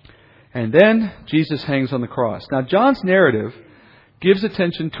 And then Jesus hangs on the cross. Now, John's narrative gives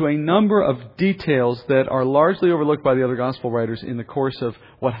attention to a number of details that are largely overlooked by the other gospel writers in the course of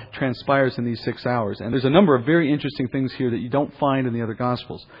what transpires in these 6 hours. And there's a number of very interesting things here that you don't find in the other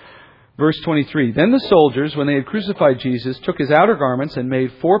gospels. Verse 23, Then the soldiers, when they had crucified Jesus, took his outer garments and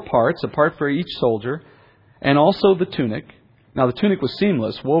made 4 parts, a part for each soldier, and also the tunic. Now the tunic was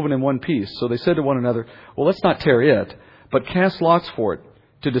seamless, woven in one piece. So they said to one another, Well, let's not tear it, but cast lots for it,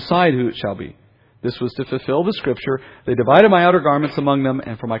 to decide who it shall be. This was to fulfill the scripture, They divided my outer garments among them,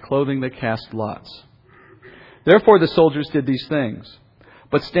 and for my clothing they cast lots. Therefore the soldiers did these things.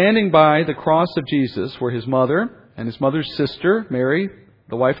 But standing by the cross of Jesus were his mother and his mother's sister, Mary,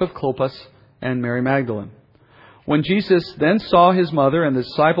 the wife of Clopas, and Mary Magdalene. When Jesus then saw his mother and the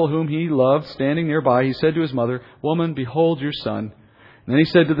disciple whom he loved standing nearby, he said to his mother, "Woman, behold your son." And then he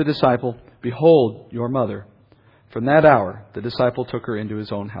said to the disciple, "Behold your mother." From that hour, the disciple took her into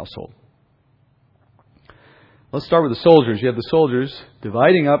his own household. Let's start with the soldiers. You have the soldiers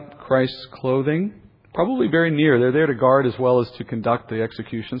dividing up Christ's clothing, probably very near. They're there to guard as well as to conduct the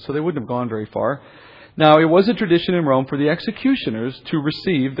execution, so they wouldn't have gone very far. Now, it was a tradition in Rome for the executioners to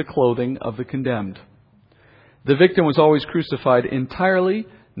receive the clothing of the condemned. The victim was always crucified entirely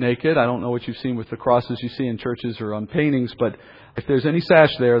naked. I don't know what you've seen with the crosses you see in churches or on paintings, but if there's any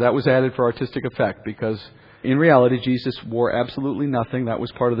sash there, that was added for artistic effect, because in reality, Jesus wore absolutely nothing. That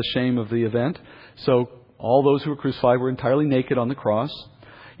was part of the shame of the event. So all those who were crucified were entirely naked on the cross.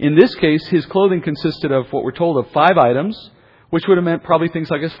 In this case, his clothing consisted of what we're told of 5 items, which would have meant probably things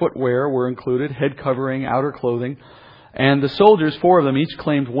like his footwear were included, head covering, outer clothing. And the soldiers, 4 of them, each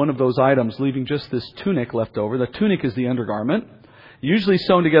claimed one of those items, leaving just this tunic left over. The tunic is the undergarment, usually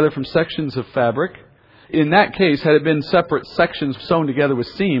sewn together from sections of fabric. In that case, had it been separate sections sewn together with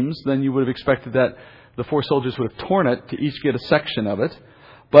seams, then you would have expected that the 4 soldiers would have torn it to each get a section of it.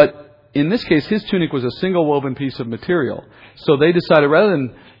 But in this case, his tunic was a single woven piece of material. So they decided, rather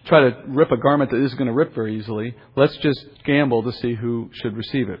than try to rip a garment that isn't going to rip very easily, let's just gamble to see who should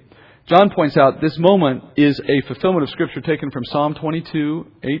receive it. John points out this moment is a fulfillment of Scripture taken from Psalm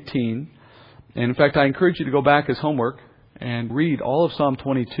 22:18. And in fact, I encourage you to go back as homework and read all of Psalm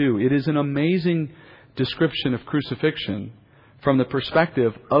 22. It is an amazing description of crucifixion from the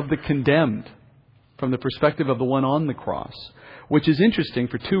perspective of the condemned, from the perspective of the one on the cross, which is interesting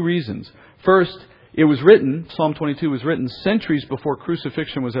for 2 reasons. First, it was written, Psalm 22 was written centuries before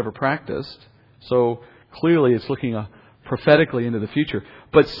crucifixion was ever practiced. So clearly it's looking prophetically into the future.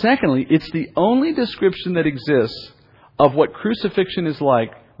 But secondly, it's the only description that exists of what crucifixion is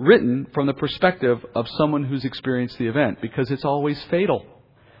like written from the perspective of someone who's experienced the event, because it's always fatal.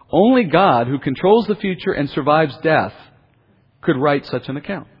 Only God, who controls the future and survives death, could write such an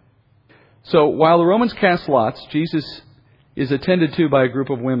account. So while the Romans cast lots, Jesus is attended to by a group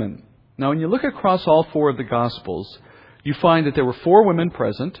of women. Now, when you look across all 4 of the Gospels, you find that there were 4 women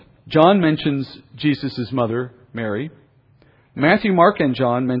present. John mentions Jesus' mother, Mary. Matthew, Mark, and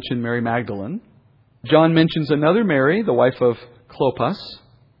John mention Mary Magdalene. John mentions another Mary, the wife of Clopas.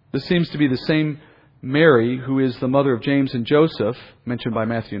 This seems to be the same Mary who is the mother of James and Joseph, mentioned by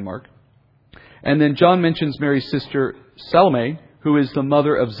Matthew and Mark. And then John mentions Mary's sister Salome, who is the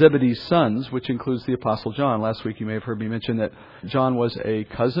mother of Zebedee's sons, which includes the Apostle John. Last week you may have heard me mention that John was a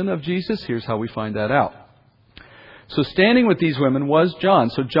cousin of Jesus. Here's how we find that out. So standing with these women was John.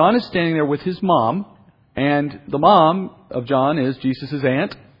 So John is standing there with his mom, and the mom of John is Jesus'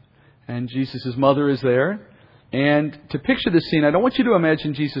 aunt, and Jesus' mother is there. And to picture this scene, I don't want you to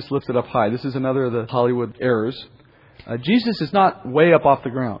imagine Jesus lifted up high. This is another of the Hollywood errors. Jesus is not way up off the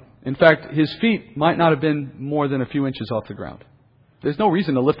ground. In fact, his feet might not have been more than a few inches off the ground. There's no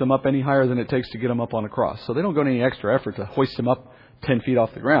reason to lift them up any higher than it takes to get them up on a cross. So they don't go to any extra effort to hoist them up 10 feet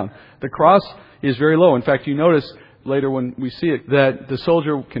off the ground. The cross is very low. In fact, you notice later when we see it that the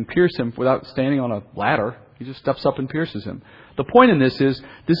soldier can pierce him without standing on a ladder. He just steps up and pierces him. The point in this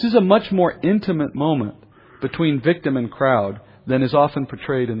is a much more intimate moment between victim and crowd than is often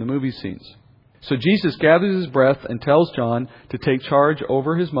portrayed in the movie scenes. So Jesus gathers his breath and tells John to take charge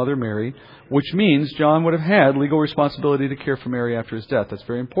over his mother Mary, which means John would have had legal responsibility to care for Mary after his death. That's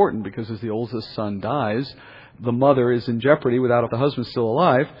very important, because as the oldest son dies, the mother is in jeopardy without the husband still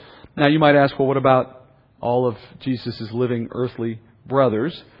alive. Now you might ask, well, what about all of Jesus' living earthly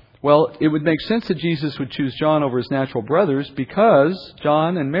brothers? Well, it would make sense that Jesus would choose John over his natural brothers, because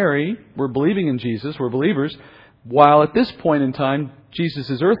John and Mary were believing in Jesus, were believers, while at this point in time,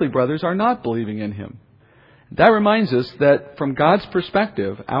 Jesus' earthly brothers are not believing in him. That reminds us that from God's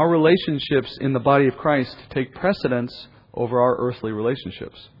perspective, our relationships in the body of Christ take precedence over our earthly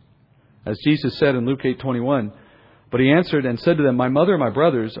relationships. As Jesus said in Luke 8:21, "But he answered and said to them, 'My mother and my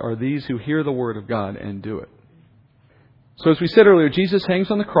brothers are these who hear the word of God and do it.'" So as we said earlier, Jesus hangs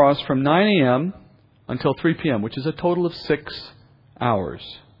on the cross from 9 a.m. until 3 p.m., which is a total of 6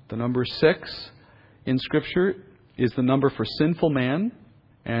 hours. The number 6 in Scripture is the number for sinful man.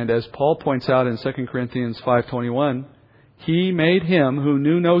 And as Paul points out in 2 Corinthians 5:21, He made Him who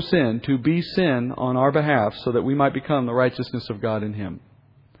knew no sin to be sin on our behalf, so that we might become the righteousness of God in Him.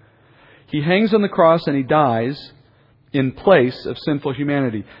 He hangs on the cross and He dies in place of sinful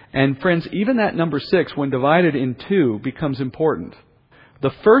humanity. And friends, even that number 6, when divided in 2, becomes important.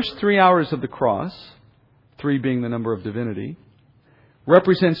 The first 3 hours of the cross, 3 being the number of divinity,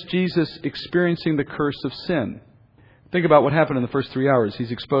 represents Jesus experiencing the curse of sin. Think about what happened in the first 3 hours.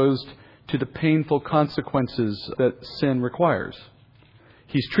 He's exposed to the painful consequences that sin requires.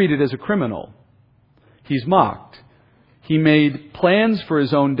 He's treated as a criminal. He's mocked. He made plans for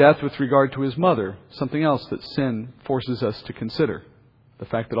his own death with regard to his mother, something else that sin forces us to consider. The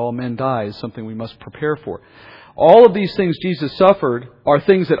fact that all men die is something we must prepare for. All of these things Jesus suffered are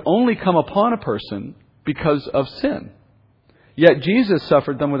things that only come upon a person because of sin. Yet Jesus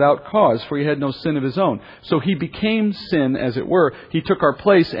suffered them without cause, for he had no sin of his own. So he became sin, as it were. He took our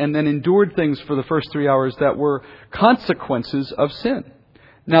place and then endured things for the first 3 hours that were consequences of sin.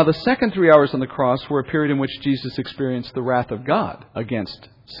 Now, the second 3 hours on the cross were a period in which Jesus experienced the wrath of God against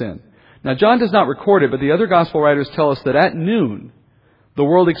sin. Now, John does not record it, but the other gospel writers tell us that at noon, the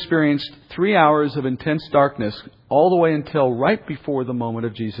world experienced 3 hours of intense darkness all the way until right before the moment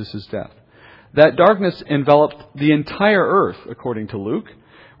of Jesus' death. That darkness enveloped the entire earth, according to Luke.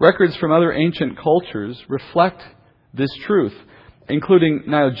 Records from other ancient cultures reflect this truth, including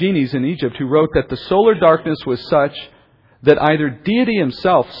Diogenes in Egypt, who wrote that the solar darkness was such that either deity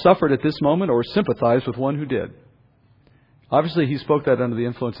himself suffered at this moment or sympathized with one who did. Obviously, he spoke that under the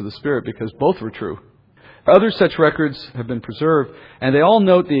influence of the Spirit because both were true. Other such records have been preserved, and they all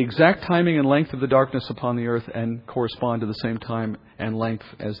note the exact timing and length of the darkness upon the earth and correspond to the same time and length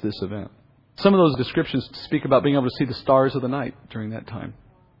as this event. Some of those descriptions speak about being able to see the stars of the night during that time.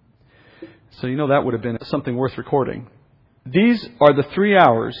 So that would have been something worth recording. These are the 3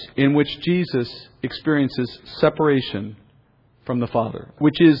 hours in which Jesus experiences separation from the Father,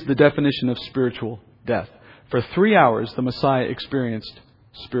 which is the definition of spiritual death. For 3 hours, the Messiah experienced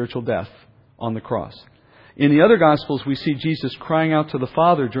spiritual death on the cross. In the other Gospels, we see Jesus crying out to the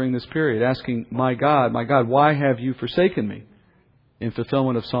Father during this period, asking, my God, why have you forsaken me?" in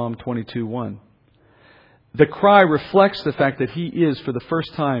fulfillment of Psalm 22:1. The cry reflects the fact that he is, for the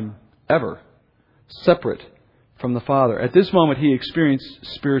first time ever, separate from the Father. At this moment, he experienced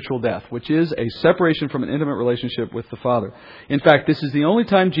spiritual death, which is a separation from an intimate relationship with the Father. In fact, this is the only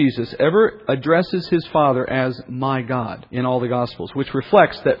time Jesus ever addresses his Father as my God in all the Gospels, which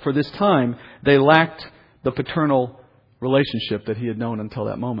reflects that for this time, they lacked the paternal relationship that he had known until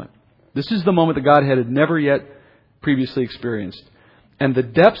that moment. This is the moment that Godhead had never yet previously experienced. And the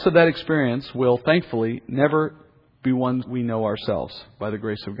depths of that experience will, thankfully, never be one we know ourselves by the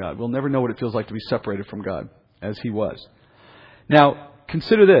grace of God. We'll never know what it feels like to be separated from God, as he was. Now,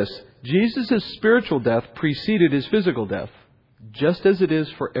 consider this. Jesus' spiritual death preceded his physical death, just as it is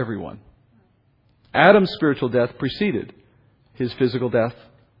for everyone. Adam's spiritual death preceded his physical death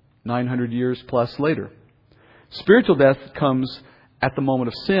 900 years plus later. Spiritual death comes at the moment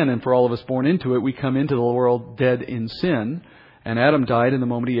of sin, and for all of us born into it, we come into the world dead in sin, and Adam died in the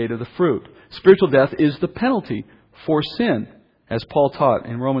moment he ate of the fruit. Spiritual death is the penalty for sin, as Paul taught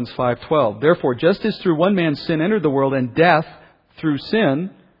in Romans 5:12. Therefore, just as through one man sin entered the world, and death through sin,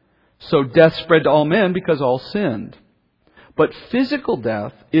 so death spread to all men because all sinned. But physical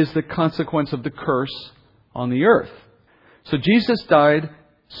death is the consequence of the curse on the earth. So Jesus died,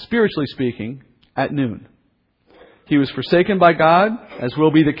 spiritually speaking, at noon. He was forsaken by God, as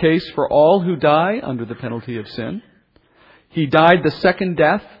will be the case for all who die under the penalty of sin. He died the second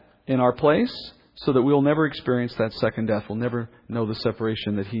death in our place, so that we'll never experience that second death. We'll never know the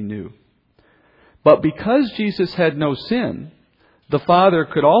separation that he knew. But because Jesus had no sin, the Father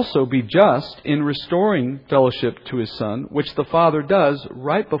could also be just in restoring fellowship to his Son, which the Father does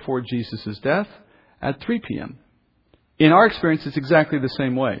right before Jesus' death at 3 p.m. In our experience, it's exactly the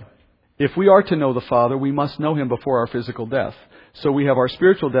same way. If we are to know the Father, we must know him before our physical death. So we have our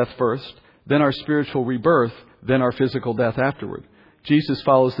spiritual death first, then our spiritual rebirth, then our physical death afterward. Jesus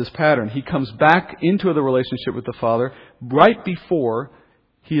follows this pattern. He comes back into the relationship with the Father right before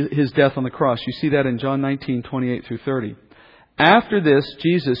his death on the cross. You see that in John 19:28 through 30. After this,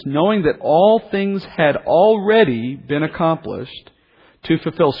 Jesus, knowing that all things had already been accomplished to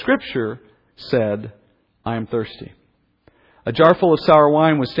fulfill Scripture, said, I am thirsty. A jar full of sour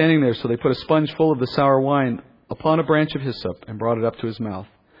wine was standing there, so they put a sponge full of the sour wine upon a branch of hyssop and brought it up to his mouth.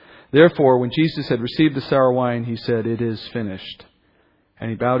 Therefore, when Jesus had received the sour wine, he said, It is finished. And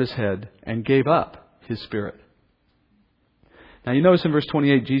he bowed his head and gave up his spirit. Now you notice in verse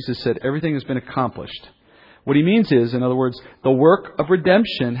 28, Jesus said, everything has been accomplished. What he means is, in other words, the work of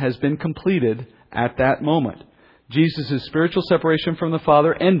redemption has been completed at that moment. Jesus' spiritual separation from the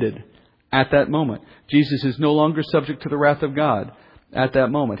Father ended at that moment. Jesus is no longer subject to the wrath of God at that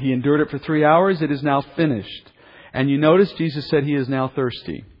moment. He endured it for 3 hours. It is now finished. And you notice Jesus said he is now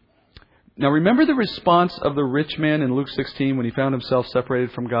thirsty. Now remember the response of the rich man in Luke 16 when he found himself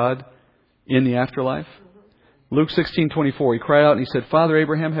separated from God in the afterlife? Luke 16:24, he cried out and he said, Father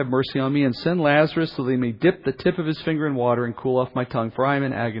Abraham, have mercy on me and send Lazarus so that he may dip the tip of his finger in water and cool off my tongue, for I am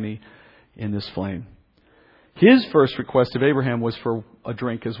in agony in this flame. His first request of Abraham was for a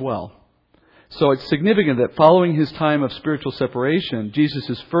drink as well. So it's significant that following his time of spiritual separation,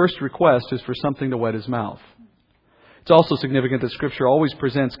 Jesus' first request is for something to wet his mouth. It's also significant that Scripture always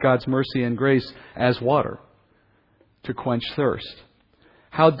presents God's mercy and grace as water to quench thirst.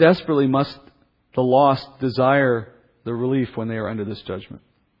 How desperately must the lost desire the relief when they are under this judgment.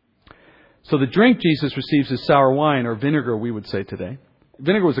 So the drink Jesus receives is sour wine, or vinegar, we would say today.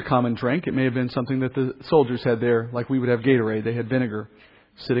 Vinegar was a common drink. It may have been something that the soldiers had there, like we would have Gatorade. They had vinegar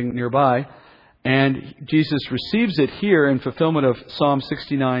sitting nearby. And Jesus receives it here in fulfillment of Psalm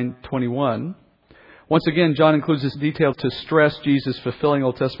 69:21. Once again, John includes this detail to stress Jesus fulfilling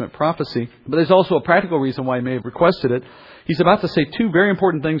Old Testament prophecy. But there's also a practical reason why he may have requested it. He's about to say two very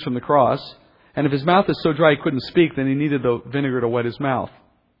important things from the cross. And if his mouth is so dry he couldn't speak, then he needed the vinegar to wet his mouth.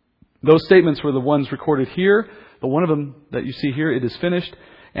 Those statements were the ones recorded here. The one of them that you see here, it is finished.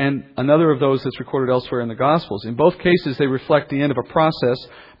 And another of those that's recorded elsewhere in the Gospels. In both cases, they reflect the end of a process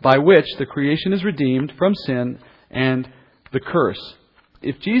by which the creation is redeemed from sin and the curse.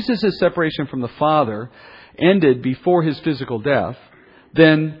 If Jesus' separation from the Father ended before his physical death,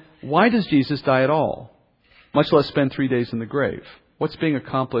 then why does Jesus die at all? Much less spend 3 days in the grave. What's being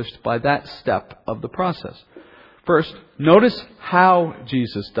accomplished by that step of the process? First, notice how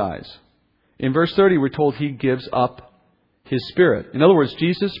Jesus dies. In verse 30, we're told he gives up his spirit. In other words,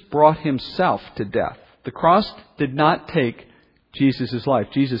 Jesus brought himself to death. The cross did not take Jesus' life.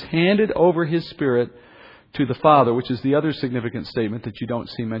 Jesus handed over his spirit to the Father, which is the other significant statement that you don't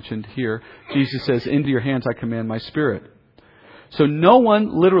see mentioned here. Jesus says, into your hands I commend my spirit. So no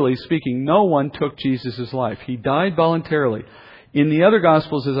one, literally speaking, no one took Jesus' life. He died voluntarily. In the other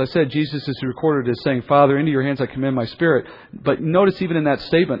Gospels, as I said, Jesus is recorded as saying, Father, into your hands I commend my spirit. But notice even in that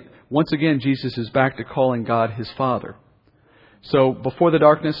statement, once again, Jesus is back to calling God his Father. So before the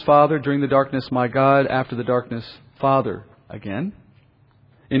darkness, Father. During the darkness, my God. After the darkness, Father again.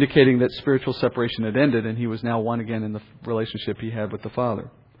 Indicating that spiritual separation had ended and he was now one again in the relationship he had with the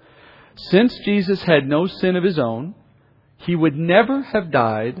Father. Since Jesus had no sin of his own, he would never have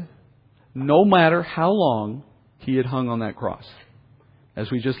died, no matter how long he had hung on that cross. As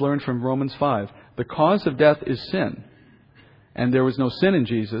we just learned from Romans 5, the cause of death is sin. And there was no sin in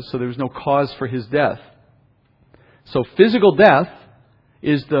Jesus, so there was no cause for his death. So physical death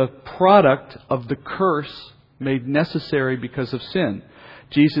is the product of the curse made necessary because of sin.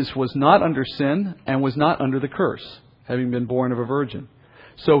 Jesus was not under sin and was not under the curse, having been born of a virgin.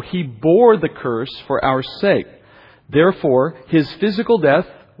 So he bore the curse for our sake. Therefore, his physical death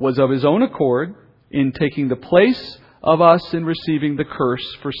was of his own accord in taking the place of us in receiving the curse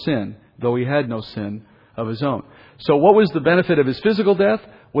for sin, though he had no sin of his own. So what was the benefit of his physical death?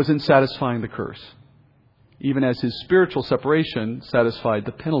 Was in satisfying the curse. Even as his spiritual separation satisfied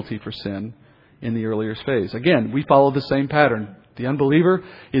the penalty for sin in the earlier phase. Again, we follow the same pattern. The unbeliever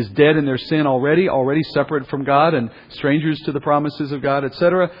is dead in their sin already separate from God and strangers to the promises of God,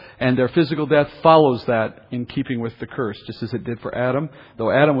 etc. And their physical death follows that in keeping with the curse, just as it did for Adam,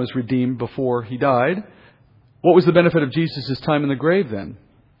 though Adam was redeemed before he died. What was the benefit of Jesus' time in the grave then?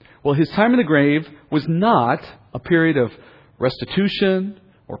 Well, his time in the grave was not a period of restitution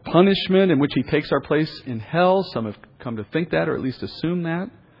or punishment in which he takes our place in hell. Some have come to think that, or at least assume that.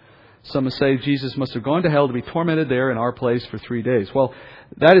 Some say Jesus must have gone to hell to be tormented there in our place for 3 days. Well,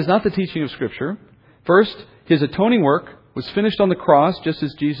 that is not the teaching of Scripture. First, his atoning work was finished on the cross, just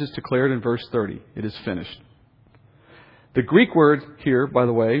as Jesus declared in verse 30. It is finished. The Greek word here, by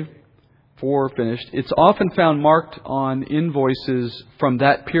the way, for finished, it's often found marked on invoices from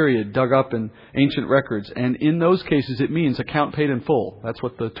that period, dug up in ancient records. And in those cases, it means account paid in full. That's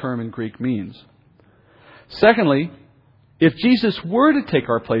what the term in Greek means. Secondly, if Jesus were to take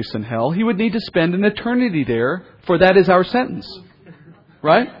our place in hell, he would need to spend an eternity there, for that is our sentence.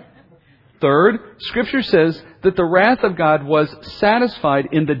 Right? Third, Scripture says that the wrath of God was satisfied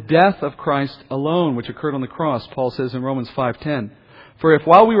in the death of Christ alone, which occurred on the cross. Paul says in Romans 5:10, for if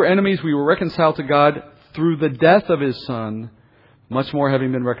while we were enemies we were reconciled to God through the death of his Son, much more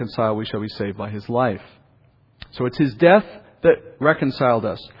having been reconciled we shall be saved by his life. So it's his death that reconciled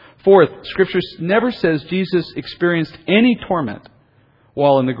us. Fourth, Scripture never says Jesus experienced any torment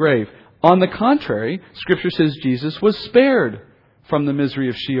while in the grave. On the contrary, Scripture says Jesus was spared from the misery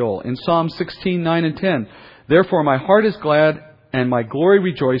of Sheol. In Psalm 16:9 and 10, therefore my heart is glad and my glory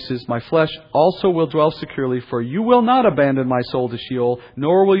rejoices. My flesh also will dwell securely, for you will not abandon my soul to Sheol,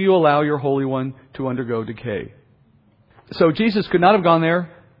 nor will you allow your Holy One to undergo decay. So Jesus could not have gone there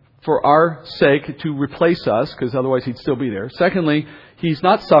for our sake to replace us, because otherwise he'd still be there. Secondly, he's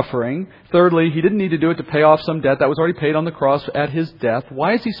not suffering. Thirdly, he didn't need to do it to pay off some debt that was already paid on the cross at his death.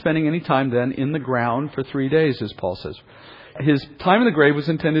 Why is he spending any time then in the ground for 3 days, as Paul says? His time in the grave was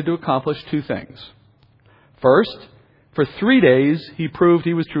intended to accomplish two things. First, for 3 days, he proved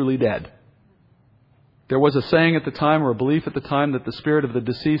he was truly dead. There was a saying at the time, or a belief at the time, that the spirit of the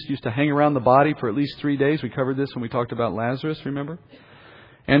deceased used to hang around the body for at least 3 days. We covered this when we talked about Lazarus, remember?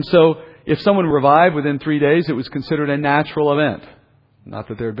 And so, if someone revived within 3 days, it was considered a natural event. Not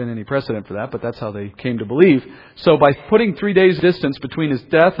that there had been any precedent for that, but that's how they came to believe. So by putting 3 days distance between his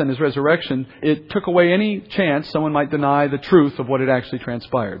death and his resurrection, it took away any chance someone might deny the truth of what had actually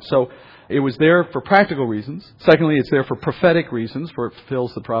transpired. So it was there for practical reasons. Secondly, it's there for prophetic reasons, for it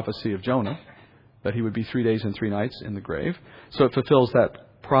fulfills the prophecy of Jonah, that he would be 3 days and 3 nights in the grave. So it fulfills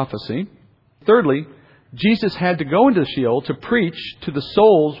that prophecy. Thirdly, Jesus had to go into Sheol to preach to the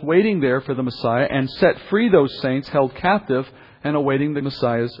souls waiting there for the Messiah and set free those saints held captive and awaiting the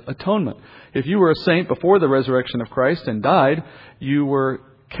Messiah's atonement. If you were a saint before the resurrection of Christ and died, you were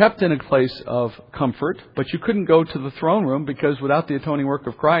kept in a place of comfort, but you couldn't go to the throne room because without the atoning work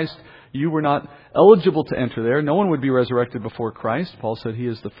of Christ, you were not eligible to enter there. No one would be resurrected before Christ. Paul said he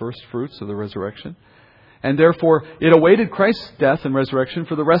is the first fruits of the resurrection. And therefore, it awaited Christ's death and resurrection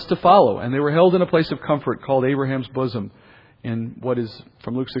for the rest to follow. And they were held in a place of comfort called Abraham's bosom, in what is,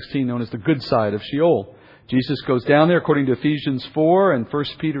 from Luke 16, known as the good side of Sheol. Jesus goes down there, according to Ephesians 4 and 1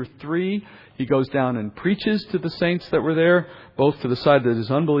 Peter 3. He goes down and preaches to the saints that were there, both to the side that is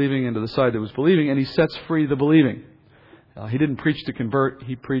unbelieving and to the side that was believing, and he sets free the believing. He didn't preach to convert,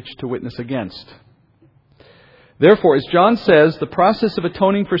 he preached to witness against. Therefore, as John says, the process of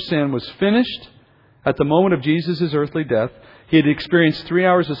atoning for sin was finished at the moment of Jesus' earthly death. He had experienced 3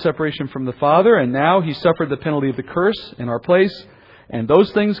 hours of separation from the Father, and now he suffered the penalty of the curse in our place. And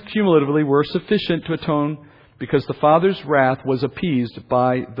those things cumulatively were sufficient to atone because the Father's wrath was appeased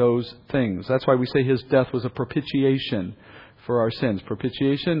by those things. That's why we say his death was a propitiation for our sins.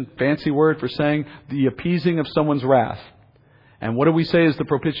 Propitiation, fancy word for saying the appeasing of someone's wrath. And what do we say is the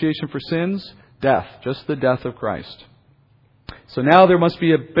propitiation for sins? Death, just the death of Christ. So now there must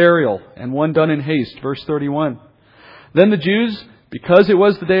be a burial, and one done in haste. Verse 31. Then the Jews, because it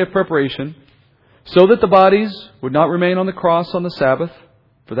was the day of preparation, so that the bodies would not remain on the cross on the Sabbath,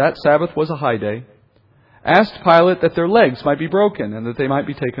 for that Sabbath was a high day, asked Pilate that their legs might be broken and that they might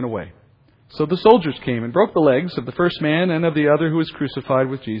be taken away. So the soldiers came and broke the legs of the first man and of the other who was crucified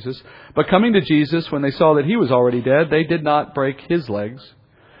with Jesus. But coming to Jesus, when they saw that he was already dead, they did not break his legs.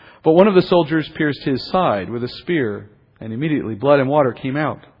 But one of the soldiers pierced his side with a spear, and immediately blood and water came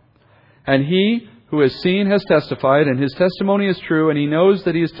out. And he who has seen has testified, and his testimony is true, and he knows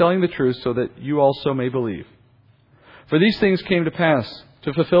that he is telling the truth, so that you also may believe. For these things came to pass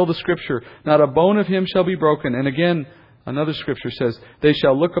to fulfill the Scripture. Not a bone of him shall be broken. And again, another Scripture says, they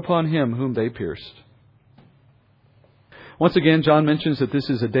shall look upon him whom they pierced. Once again, John mentions that this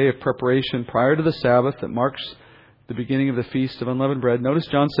is a day of preparation prior to the Sabbath that marks the beginning of the Feast of Unleavened Bread. Notice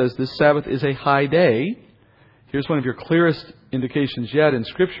John says this Sabbath is a high day. Here's one of your clearest indications yet in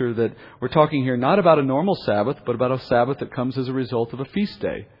Scripture that we're talking here not about a normal Sabbath, but about a Sabbath that comes as a result of a feast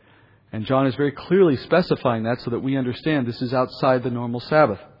day. And John is very clearly specifying that so that we understand this is outside the normal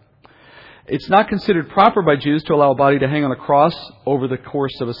Sabbath. It's not considered proper by Jews to allow a body to hang on a cross over the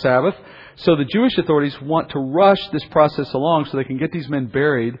course of a Sabbath. So the Jewish authorities want to rush this process along so they can get these men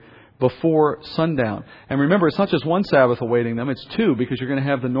buried before sundown. And remember, it's not just one Sabbath awaiting them, it's two, because you're going to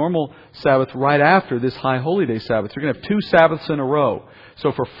have the normal Sabbath right after this High Holy Day Sabbath. You're going to have 2 Sabbaths in a row.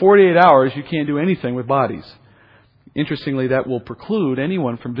 So for 48 hours, you can't do anything with bodies. Interestingly, that will preclude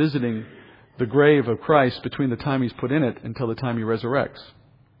anyone from visiting the grave of Christ between the time he's put in it until the time he resurrects.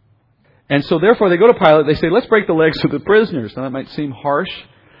 And so therefore they go to Pilate, they say, let's break the legs of the prisoners. Now that might seem harsh,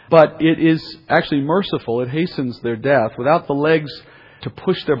 but it is actually merciful. It hastens their death. Without the legs to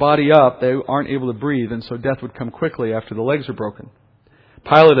push their body up, they aren't able to breathe, and so death would come quickly after the legs are broken.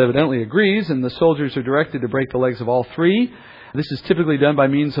 Pilate evidently agrees, and the soldiers are directed to break the legs of all 3. This is typically done by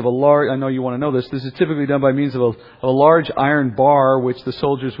means of a large, I know you want to know this, this is typically done by means of a large iron bar which the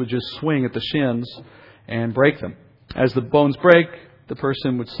soldiers would just swing at the shins and break them. As the bones break, the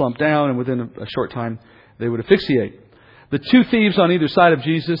person would slump down, and within a short time they would asphyxiate. The 2 thieves on either side of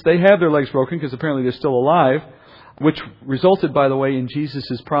Jesus, they have their legs broken because apparently they're still alive, which resulted, by the way, in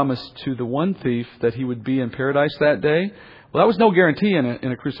Jesus' promise to the one thief that he would be in paradise that day. Well, that was no guarantee in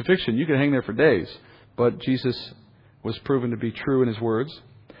a crucifixion. You could hang there for days. But Jesus was proven to be true in his words.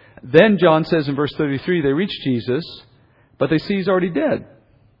 Then John says in verse 33, they reach Jesus, but they see he's already dead.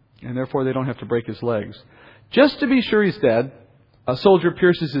 And therefore they don't have to break his legs. Just to be sure he's dead, A soldier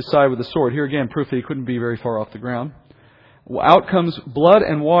pierces his side with a sword. Here again, proof that he couldn't be very far off the ground. Out comes blood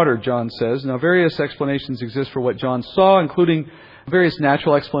and water, John says. Now, various explanations exist for what John saw, including various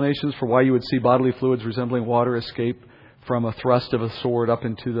natural explanations for why you would see bodily fluids resembling water escape from a thrust of a sword up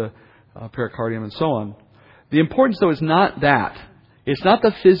into the pericardium and so on. The importance, though, is not that. It's not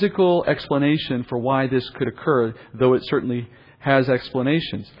the physical explanation for why this could occur, though it certainly has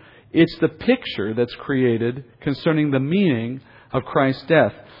explanations. It's the picture that's created concerning the meaning of Christ's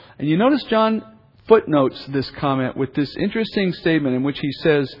death. And you notice John footnotes this comment with this interesting statement in which he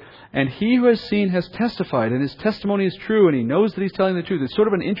says, and he who has seen has testified, and his testimony is true, and he knows that he's telling the truth. It's sort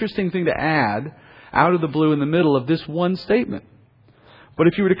of an interesting thing to add out of the blue in the middle of this one statement. But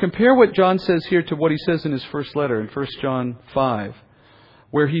if you were to compare what John says here to what he says in his first letter, in 1 John 5,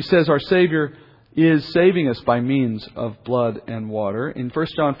 where he says our Savior is saving us by means of blood and water. In 1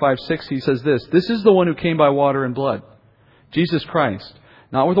 John 5:6, he says this is the one who came by water and blood, Jesus Christ,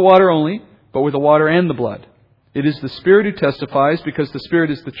 not with the water only, but with the water and the blood. It is the Spirit who testifies, because the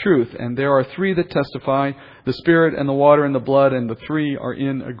Spirit is the truth. And there are three that testify, the Spirit and the water and the blood, and the three are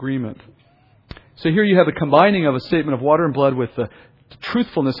in agreement. So here you have the combining of a statement of water and blood with the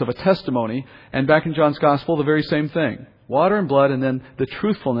truthfulness of a testimony. And back in John's Gospel, the very same thing. Water and blood, and then the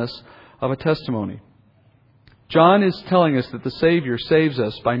truthfulness of a testimony. John is telling us that the Savior saves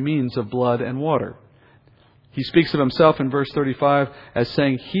us by means of blood and water. He speaks of himself in verse 35 as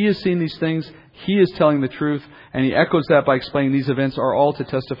saying he has seen these things, he is telling the truth, and he echoes that by explaining these events are all to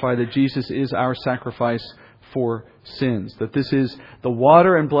testify that Jesus is our sacrifice for sins. That this is the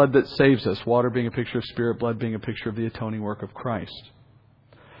water and blood that saves us. Water being a picture of Spirit, blood being a picture of the atoning work of Christ.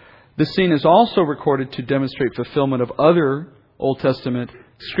 This scene is also recorded to demonstrate fulfillment of other Old Testament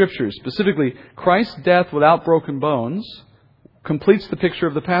Scriptures. Specifically, Christ's death without broken bones completes the picture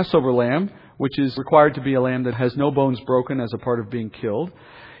of the Passover lamb, which is required to be a lamb that has no bones broken as a part of being killed.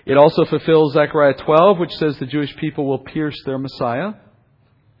 It also fulfills Zechariah 12, which says the Jewish people will pierce their Messiah,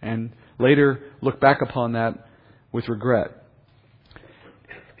 and later look back upon that with regret.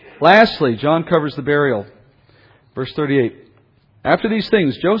 Lastly, John covers the burial. Verse 38. After these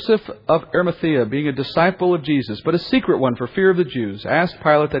things, Joseph of Arimathea, being a disciple of Jesus, but a secret one for fear of the Jews, asked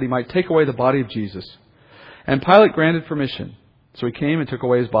Pilate that he might take away the body of Jesus. And Pilate granted permission. So he came and took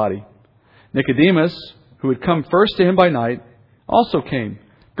away his body. Nicodemus, who had come first to him by night, also came,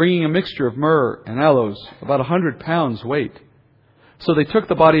 bringing a mixture of myrrh and aloes, about 100 pounds weight. So they took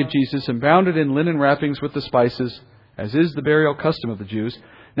the body of Jesus and bound it in linen wrappings with the spices, as is the burial custom of the Jews.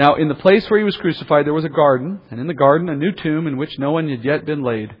 Now, in the place where he was crucified, there was a garden, and in the garden a new tomb in which no one had yet been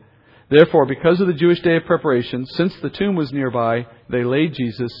laid. Therefore, because of the Jewish day of preparation, since the tomb was nearby, they laid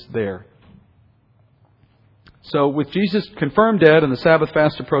Jesus there. So, with Jesus confirmed dead and the Sabbath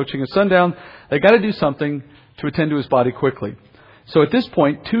fast approaching at sundown, they got to do something to attend to his body quickly. So at this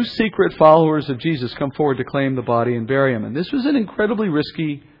point, two secret followers of Jesus come forward to claim the body and bury him. And this was an incredibly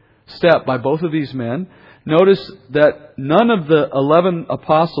risky step by both of these men. Notice that none of the 11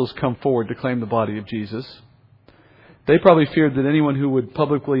 apostles come forward to claim the body of Jesus. They probably feared that anyone who would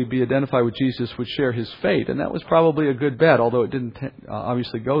publicly be identified with Jesus would share his fate. And that was probably a good bet, although it didn't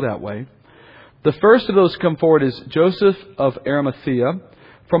obviously go that way. The first of those to come forward is Joseph of Arimathea.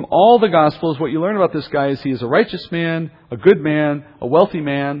 From all the Gospels, what you learn about this guy is he is a righteous man, a good man, a wealthy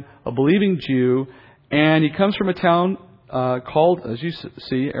man, a believing Jew, and he comes from a town called, as you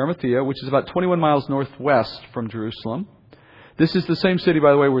see, Arimathea, which is about 21 miles northwest from Jerusalem. This is the same city,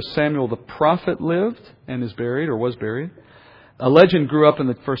 by the way, where Samuel the prophet lived and is buried, or was buried. A legend grew up in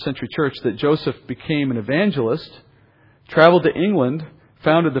the first century church that Joseph became an evangelist, traveled to England,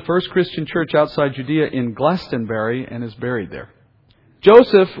 founded the first Christian church outside Judea in Glastonbury, and is buried there.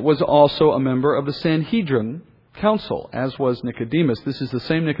 Joseph was also a member of the Sanhedrin council, as was Nicodemus. This is the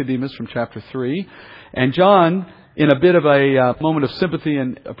same Nicodemus from chapter 3. And John, in a bit of a moment of sympathy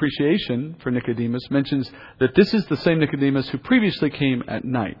and appreciation for Nicodemus, mentions that this is the same Nicodemus who previously came at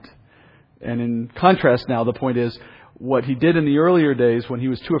night. And in contrast now, the point is, what he did in the earlier days when he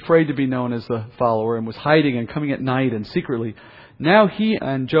was too afraid to be known as the follower and was hiding and coming at night and secretly, now he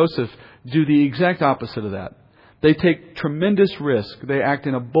and Joseph do the exact opposite of that. They take tremendous risk. They act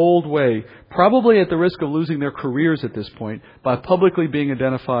in a bold way, probably at the risk of losing their careers at this point, by publicly being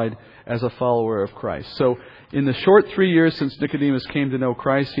identified as a follower of Christ. So in the short 3 years since Nicodemus came to know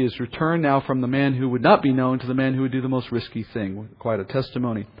Christ, he has returned now from the man who would not be known to the man who would do the most risky thing. Quite a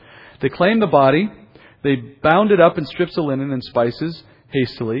testimony. They claimed the body. They bound it up in strips of linen and spices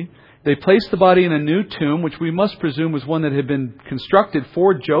hastily. They placed the body in a new tomb, which we must presume was one that had been constructed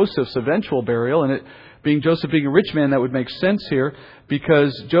for Joseph's eventual burial. And Joseph being a rich man, that would make sense here,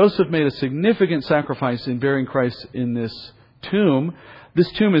 because Joseph made a significant sacrifice in burying Christ in this tomb.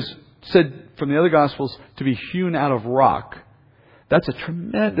 This tomb is said from the other Gospels to be hewn out of rock. That's a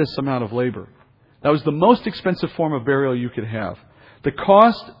tremendous amount of labor. That was the most expensive form of burial you could have. The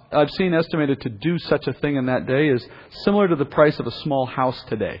cost I've seen estimated to do such a thing in that day is similar to the price of a small house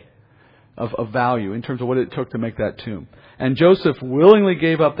today of value in terms of what it took to make that tomb. And Joseph willingly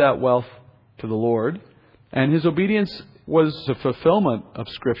gave up that wealth to the Lord. And his obedience was a fulfillment of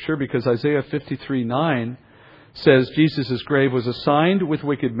Scripture, because Isaiah 53:9 says Jesus' grave was assigned with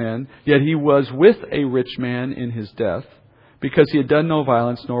wicked men, yet he was with a rich man in his death, because he had done no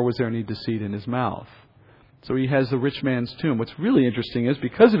violence, nor was there any deceit in his mouth. So he has the rich man's tomb. What's really interesting is,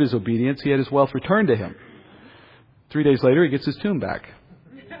 because of his obedience, he had his wealth returned to him. 3 days later, he gets his tomb back.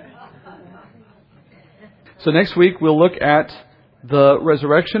 So next week, we'll look at the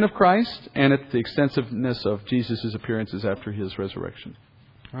resurrection of Christ and at the extensiveness of Jesus' appearances after his resurrection.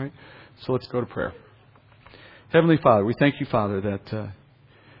 All right? So let's go to prayer. Heavenly Father, we thank you, Father, that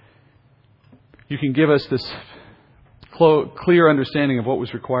you can give us this clear understanding of what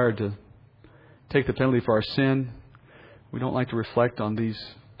was required to take the penalty for our sin. We don't like to reflect on these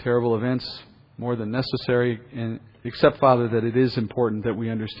terrible events more than necessary, and except, Father, that it is important that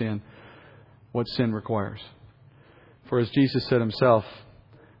we understand what sin requires. For as Jesus said himself,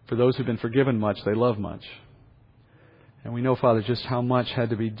 for those who've been forgiven much, they love much. And we know, Father, just how much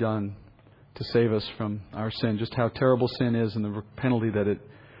had to be done to save us from our sin, just how terrible sin is and the penalty that it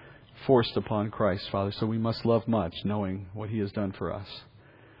forced upon Christ, Father. So we must love much, knowing what he has done for us.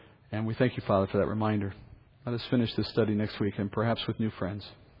 And we thank you, Father, for that reminder. Let us finish this study next week, and perhaps with new friends.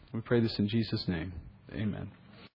 We pray this in Jesus' name. Amen.